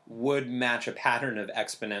saw would match a pattern of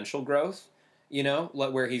exponential growth, you know,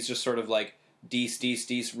 where he's just sort of like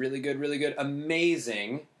Deece, really good,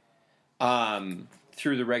 amazing,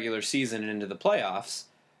 through the regular season and into the playoffs.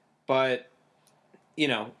 But, you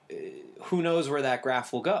know, who knows where that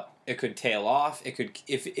graph will go? It could tail off. It could,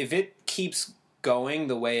 if it keeps going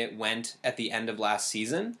the way it went at the end of last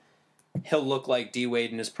season, he'll look like D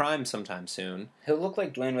Wade in his prime sometime soon. He'll look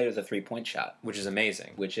like Dwayne Wade with a 3-point shot, which is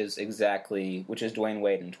amazing. Which is Dwayne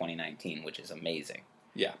Wade in 2019, which is amazing.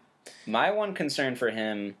 Yeah. My one concern for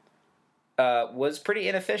him was pretty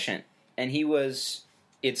inefficient, and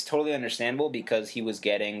it's totally understandable because he was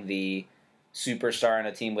getting the superstar on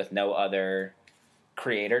a team with no other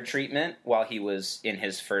creator treatment while he was in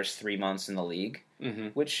his first 3 months in the league,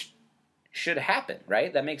 which should happen,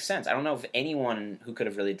 right? That makes sense. I don't know if anyone who could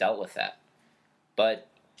have really dealt with that. But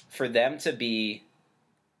for them to be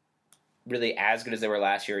really as good as they were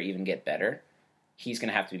last year or even get better, he's going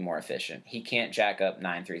to have to be more efficient. He can't jack up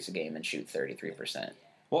 9 threes a game and shoot 33%.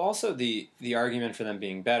 Well, also the argument for them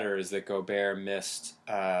being better is that Gobert missed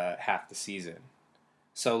half the season.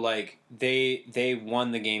 So, like, they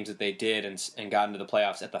won the games that they did and got into the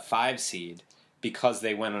playoffs at the 5 seed because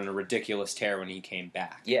they went on a ridiculous tear when he came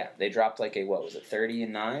back. Yeah, they dropped like a,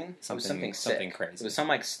 30-9? Something crazy. It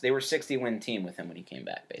was they were 60-win team with him when he came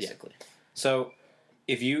back, basically. Yeah. So,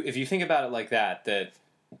 if you think about it like that,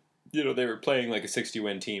 you know, they were playing like a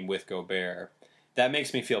 60-win team with Gobert, that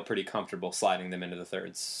makes me feel pretty comfortable sliding them into the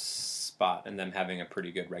 3rd spot and them having a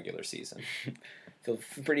pretty good regular season. Feel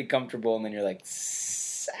pretty comfortable, and then you're like,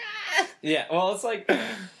 yeah. Well, it's like,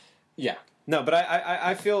 yeah. No, but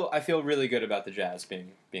I feel really good about the Jazz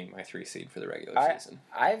being my 3 seed for the regular season.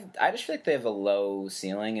 I just feel like they have a low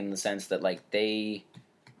ceiling in the sense that like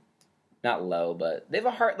not low, but they have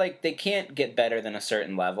a heart, like they can't get better than a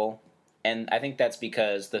certain level, and I think that's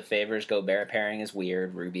because the Favors Gobert pairing is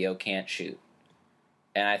weird. Rubio can't shoot,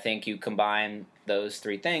 and I think you combine those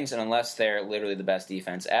 3 things, and unless they're literally the best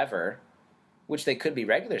defense ever, which they could be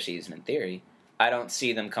regular season in theory, I don't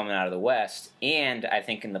see them coming out of the West. And I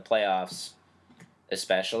think in the playoffs,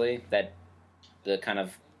 especially, that the kind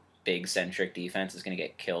of big-centric defense is going to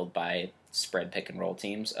get killed by spread pick-and-roll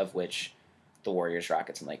teams, of which the Warriors,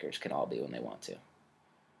 Rockets, and Lakers can all be when they want to.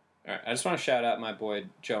 All right, I just want to shout out my boy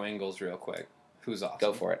Joe Ingles real quick, who's awesome.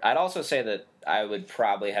 Go for it. I'd also say that I would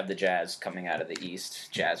probably have the Jazz coming out of the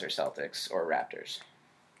East, Jazz or Celtics or Raptors.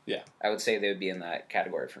 Yeah. I would say they would be in that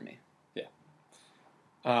category for me.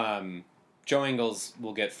 Yeah. Joe Ingles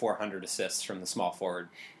will get 400 assists from the small forward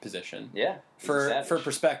position. Yeah. For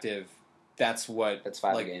perspective, that's 5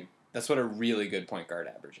 a game. That's what a really good point guard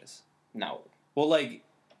averages. No. Well, like,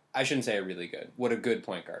 I shouldn't say a really good. What a good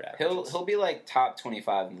point guard averages. He'll be like top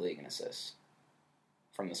 25 in the league in assists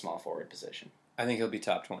from the small forward position. I think he'll be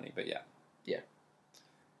top 20, but yeah. Yeah.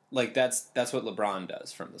 Like, that's what LeBron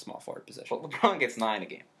does from the small forward position. Well, LeBron gets 9 a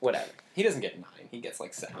game. Whatever. He doesn't get 9. He gets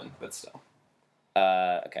like 7, but still.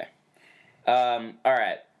 Okay. All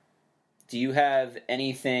right. Do you have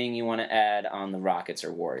anything you want to add on the Rockets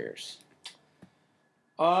or Warriors?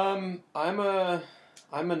 I'm a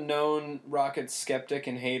known Rockets skeptic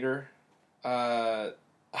and hater. I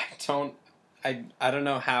don't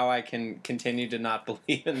know how I can continue to not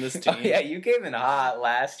believe in this team. Oh, yeah, you came in hot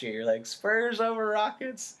last year. You're like, Spurs over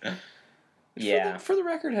Rockets? Yeah. For the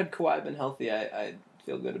record, had Kawhi been healthy, I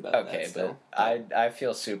feel good about that. Okay, Still. but I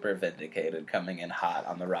feel super vindicated. Coming in hot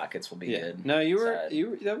on the Rockets will be good. No, you were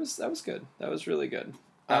side. that was good. That was really good.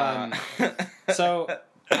 Uh, So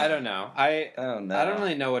I don't know. oh no, I don't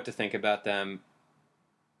really know what to think about them.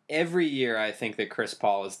 Every year, I think that Chris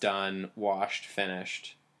Paul is done, washed,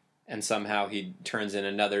 finished, and somehow he turns in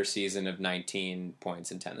another season of 19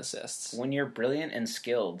 points and 10 assists. When you're brilliant and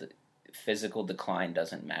skilled, physical decline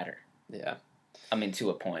doesn't matter. Yeah. I mean, to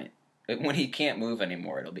a point. When he can't move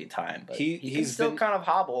anymore, it'll be time. But he can he's still been- kind of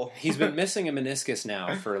hobble. He's been missing a meniscus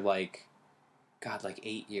now for like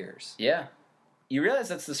 8 years. Yeah. You realize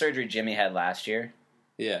that's the surgery Jimmy had last year?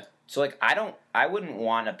 Yeah. So, like, I wouldn't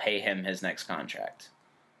want to pay him his next contract,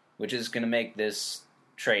 which is going to make this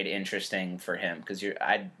trade interesting for him, because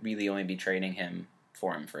I'd really only be trading him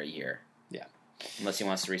for a year. Yeah. Unless he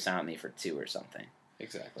wants to re-sign with me for 2 or something.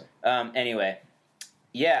 Exactly. Anyway,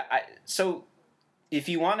 yeah, so if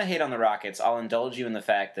you want to hate on the Rockets, I'll indulge you in the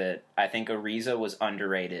fact that I think Ariza was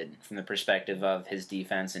underrated from the perspective of his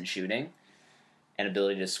defense and shooting and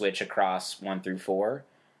ability to switch across 1 through 4.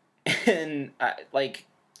 And,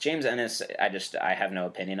 James Ennis, I have no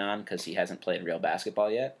opinion on because he hasn't played real basketball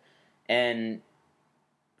yet. And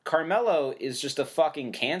Carmelo is just a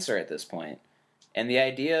fucking cancer at this point. And the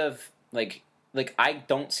idea of, I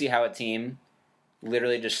don't see how a team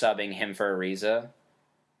literally just subbing him for Ariza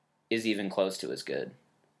is even close to as good.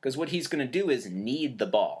 Because what he's going to do is need the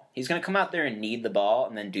ball. He's going to come out there and need the ball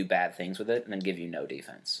and then do bad things with it and then give you no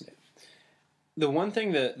defense. The one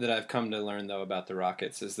thing that I've come to learn, though, about the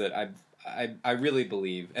Rockets is that I really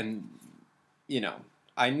believe, and,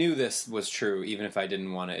 I knew this was true even if I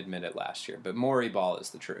didn't want to admit it last year, but Morey Ball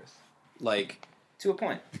is the truth. To a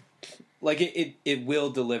point. It will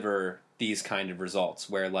deliver these kind of results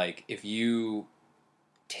where, if you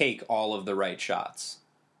take all of the right shots,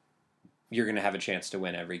 you're going to have a chance to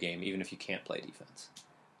win every game, even if you can't play defense.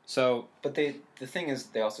 So, But the thing is,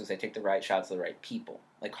 they also say take the right shots to the right people.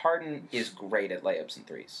 Harden is great at layups and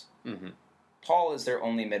threes. mm-hmm, Paul is their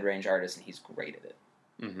only mid-range artist, and he's great at it.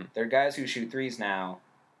 mm-hmm. There are guys who shoot threes now,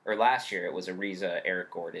 or last year it was Ariza,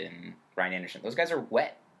 Eric Gordon, Ryan Anderson. Those guys are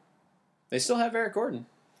wet. They still have Eric Gordon.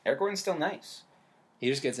 Eric Gordon's still nice. He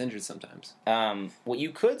just gets injured sometimes. What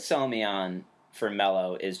you could sell me on for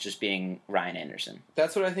Melo is just being Ryan Anderson.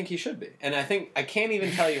 That's what I think he should be. And I can't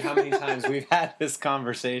even tell you how many times we've had this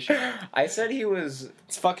conversation. I said he was...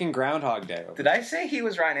 It's fucking Groundhog Day. Did I say he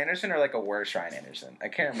was Ryan Anderson or a worse Ryan Anderson? I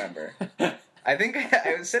can't remember. I think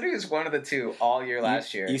I said he was one of the two all year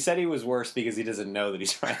last year. You said he was worse because he doesn't know that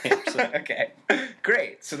he's Ryan Anderson. Okay,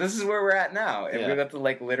 great. So this is where we're at now, and Yeah. we're going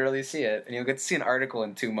to literally see it, and you'll get to see an article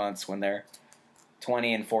in 2 months when they're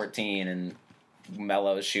 20-14 and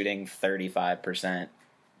Melo's shooting 35%.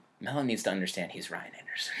 Melo needs to understand he's Ryan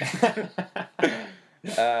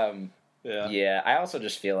Anderson. Yeah, I also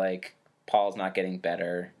just feel like Paul's not getting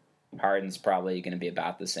better. Harden's probably going to be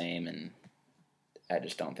about the same, and I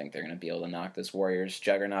just don't think they're going to be able to knock this Warriors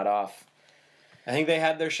juggernaut off. I think they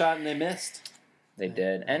had their shot and they missed. They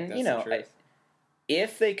did. And, That's the truth.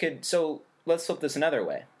 if they could... So, let's flip this another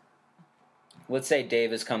way. Let's say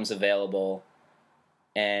Davis comes available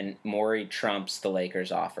and Morey trumps the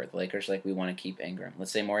Lakers' offer. The Lakers we want to keep Ingram.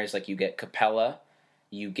 Let's say Morey's you get Capella,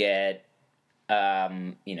 you get,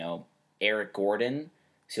 Eric Gordon,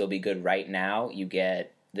 so he'll be good right now. You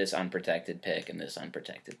get this unprotected pick and this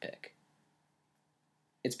unprotected pick.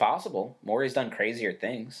 It's possible. Morey's done crazier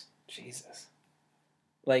things. Jesus.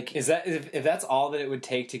 Is that if that's all that it would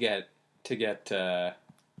take to get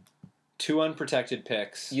 2 unprotected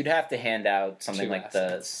picks? you'd have to hand out something 2 like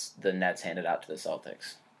the Nets handed out to the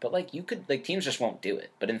Celtics. But you could teams just won't do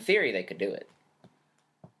it. But in theory, they could do it.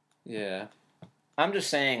 Yeah. I'm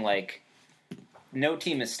just saying no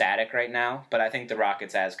team is static right now. But I think the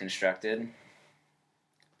Rockets, as constructed,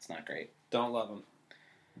 it's not great. Don't love them.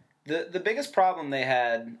 The biggest problem they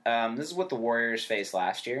had, this is what the Warriors faced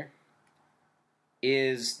last year,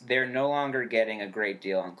 is they're no longer getting a great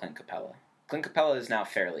deal on Clint Capella. Clint Capella is now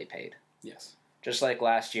fairly paid. Yes. Just like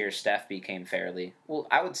last year, Steph became fairly... Well,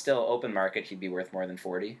 I would still open market, he'd be worth more than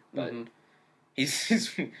 40, but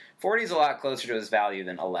he's 40 is a lot closer to his value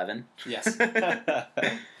than 11. Yes.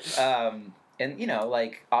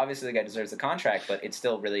 And, obviously the guy deserves the contract, but it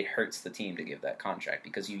still really hurts the team to give that contract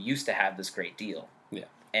because you used to have this great deal. Yeah.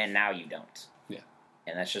 And now you don't. Yeah.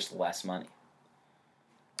 And that's just less money.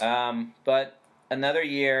 But another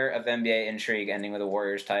year of NBA intrigue ending with a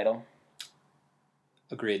Warriors title.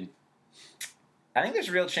 Agreed. I think there's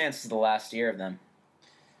a real chance this is the last year of them.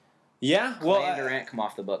 Yeah. Clay and Durant come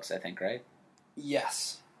off the books, I think, right?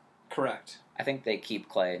 Yes. Correct. I think they keep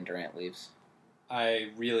Clay and Durant leaves. I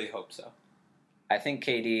really hope so. I think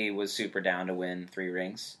KD was super down to win 3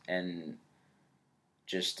 rings, and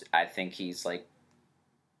I think he's like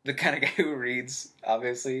the kind of guy who reads,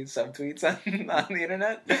 obviously, subtweets on the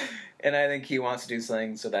internet, and I think he wants to do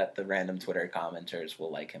something so that the random Twitter commenters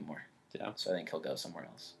will like him more. Yeah. So I think he'll go somewhere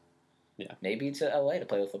else. Yeah. Maybe to LA to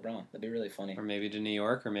play with LeBron. That'd be really funny. Or maybe to New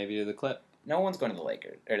York, or maybe to the Clip. No one's going to the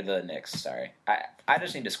Lakers or to the Knicks. Sorry, I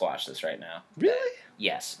just need to squash this right now. Really?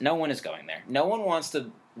 Yes, no one is going there. No one wants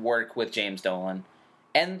to work with James Dolan,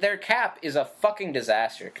 and their cap is a fucking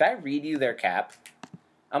disaster. Could I read you their cap?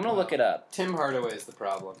 I'm gonna look it up. Tim Hardaway is the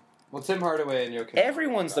problem. Well, Tim Hardaway and Jokic.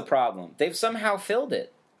 Everyone's the problem. They've somehow filled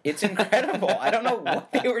it. It's incredible. I don't know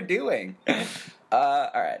what they were doing.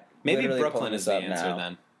 All right, Maybe Literally Brooklyn pulling is this the up answer now.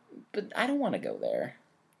 then. But I don't want to go there.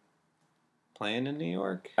 Playing in New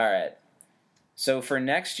York. All right. So for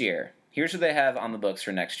next year, here's what they have on the books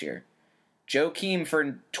for next year. Joakim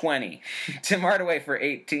for 20. Tim Hardaway for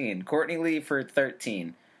 18. Courtney Lee for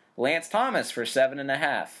 13. Lance Thomas for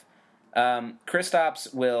 7.5.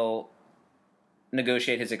 Kristaps will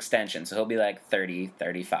negotiate his extension, so he'll be like 30,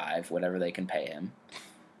 35, whatever they can pay him.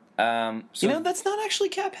 So that's not actually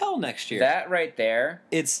cap hell next year. that right there.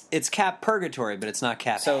 It's cap purgatory, but it's not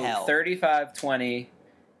cap So hell. 35, 20,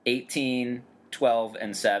 18, 12,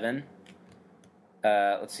 and 7.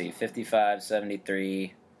 Let's see, 55,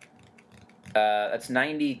 73. That's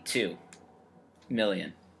 92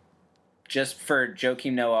 million. Just for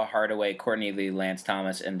Joakim Noah, Hardaway, Courtney Lee, Lance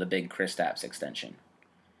Thomas, and the big Kristaps extension.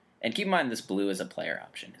 And keep in mind, this blue is a player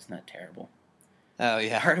option. Isn't that terrible? Oh,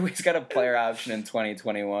 yeah. Hardaway's got a player option in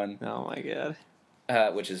 2021, Oh, my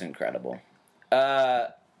God. which is incredible.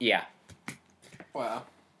 Yeah. Wow.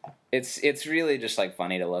 It's really just, like,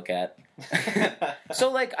 funny to look at.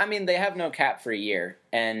 So, like, I mean, they have no cap for a year,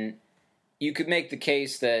 and you could make the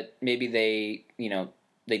case that maybe they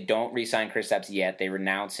don't re-sign Kristaps yet. They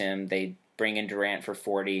renounce him. They bring in Durant for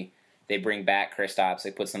 40. They bring back Kristaps.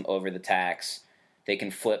 They puts them over the tax. They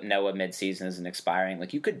can flip Noah midseason as an expiring.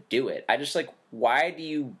 Like, you could do it. I just, like, why do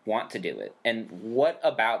you want to do it? And what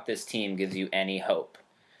about this team gives you any hope?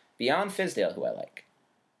 Beyond Fizdale, who I like.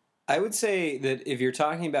 I would say that if you're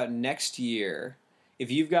talking about next year,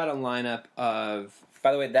 if you've got a lineup of...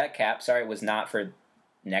 By the way, that cap, was not for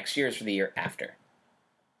next year. It's for the year after.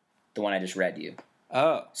 The one I just read you.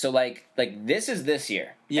 Oh. So, like this is this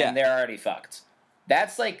year. Yeah. And they're already fucked.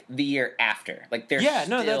 That's, like, the year after. Like, they're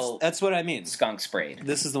still that's what I mean. skunk sprayed.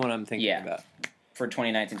 This is the one I'm thinking about. For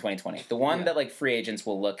 2019, 2020. The one Yeah. that, like, free agents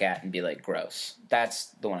will look at and be like, gross. That's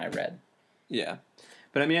the one I read. Yeah.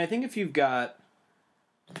 But, I mean, I think if you've got...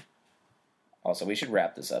 Also, we should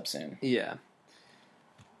wrap this up soon. Yeah.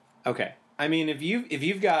 Okay. I mean, if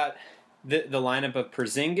you've got the lineup of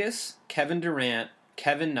Porzingis, Kevin Durant,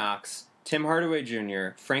 Kevin Knox, Tim Hardaway Jr.,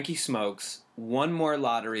 Frankie Smokes, one more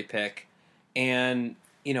lottery pick, and,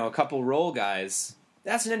 a couple role guys,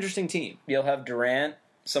 that's an interesting team. You'll have Durant,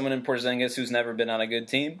 someone in Porzingis who's never been on a good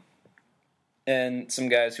team, and some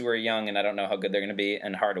guys who are young and I don't know how good they're going to be,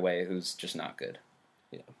 and Hardaway who's just not good.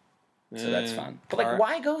 Yeah. So that's fun. But, like,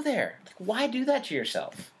 why go there? Like, why do that to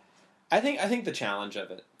yourself? I think the challenge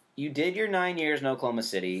of it. You did your 9 years in Oklahoma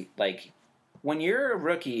City. Like, when you're a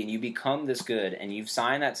rookie and you become this good and you've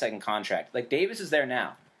signed that second contract, like, Davis is there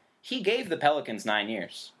now. He gave the Pelicans 9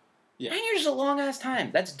 years. Yeah. 9 years is a long-ass time.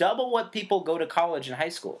 That's double what people go to college and high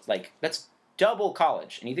school. Like, that's double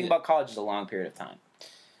college. And you think about college as a long period of time.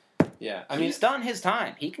 Yeah. I mean, he's done his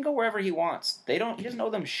time. He can go wherever he wants. He doesn't owe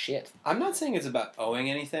them shit. I'm not saying it's about owing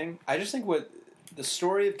anything. I just think what the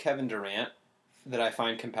story of Kevin Durant that I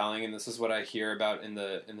find compelling, and this is what I hear about in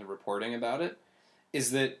the reporting about it, is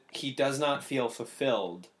that he does not feel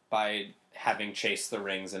fulfilled by having chased the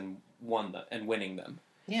rings and winning them.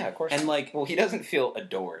 Yeah, of course. And like, well, he doesn't feel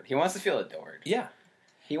adored. He wants to feel adored. Yeah.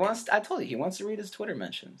 I told you, he wants to read his Twitter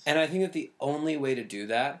mentions. And I think that the only way to do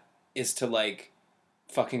that is to, like,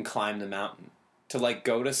 fucking climb the mountain. To, like,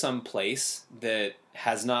 go to some place that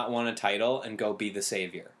has not won a title and go be the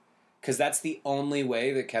savior. Because that's the only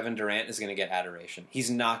way that Kevin Durant is going to get adoration. He's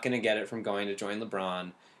not going to get it from going to join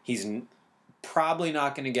LeBron. He's probably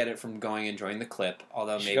not going to get it from going and join the Clip,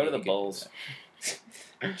 although maybe go to the Bulls.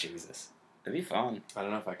 Jesus. It'd be fun. I don't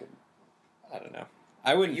know if I could... I don't know.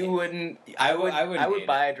 I wouldn't... You wouldn't... I would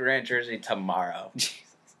buy a Durant jersey tomorrow.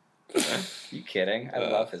 You kidding? I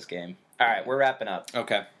love his game. All right, we're wrapping up.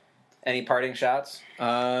 Okay. Any parting shots?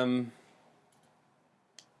 I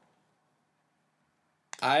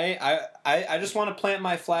just want to plant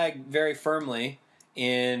my flag very firmly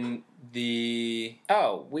in the...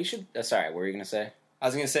 Oh, we should... sorry, what were you going to say? I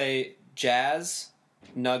was going to say Jazz,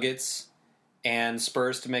 Nuggets, and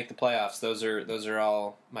Spurs to make the playoffs. Those are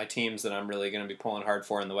all my teams that I'm really going to be pulling hard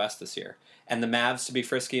for in the West this year. And the Mavs to be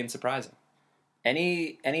frisky and surprising.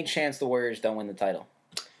 Any chance the Warriors don't win the title?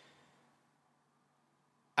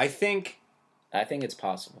 I think it's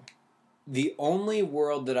possible. the only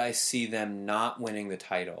world that I see them not winning the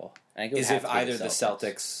title I think it would is have if to be either the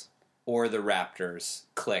Celtics or the Raptors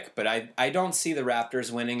click. But I don't see the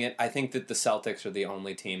Raptors winning it. I think that the Celtics are the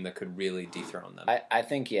only team that could really dethrone them. I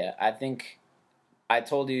think I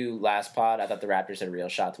told you last pod I thought the Raptors had a real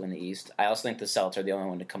shot to win the East. I also think the Celtics are the only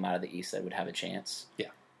one to come out of the East that would have a chance. Yeah.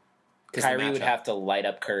 Kyrie would have to light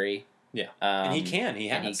up Curry. Yeah. And he can. He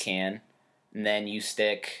has. And he can. And then you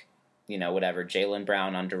stick, Jaylen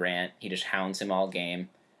Brown on Durant. He just hounds him all game.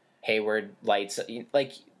 Hayward lights...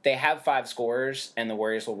 they have 5 scorers, and the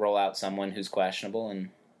Warriors will roll out someone who's questionable, and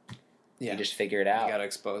you just figure it out. You got to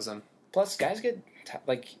expose them. Plus, guys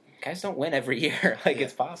don't win every year.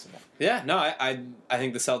 It's possible. Yeah, no, I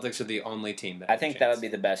think the Celtics are the only team that I think that would be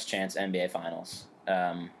the best chance NBA Finals.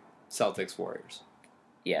 Celtics Warriors.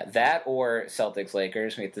 Yeah, that or Celtics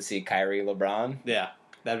Lakers. We get to see Kyrie LeBron. Yeah,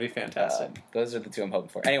 that'd be fantastic. Those are the 2 I'm hoping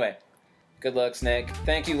for. Anyway, good looks, Nick.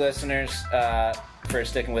 Thank you, listeners, for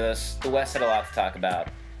sticking with us. The West had a lot to talk about.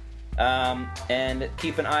 And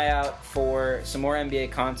keep an eye out for some more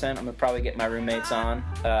NBA content. I'm going to probably get my roommates on.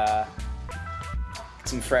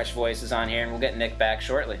 Some fresh voices on here, and we'll get Nick back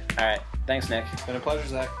shortly. All right. Thanks, Nick. Been a pleasure,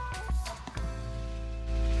 Zach.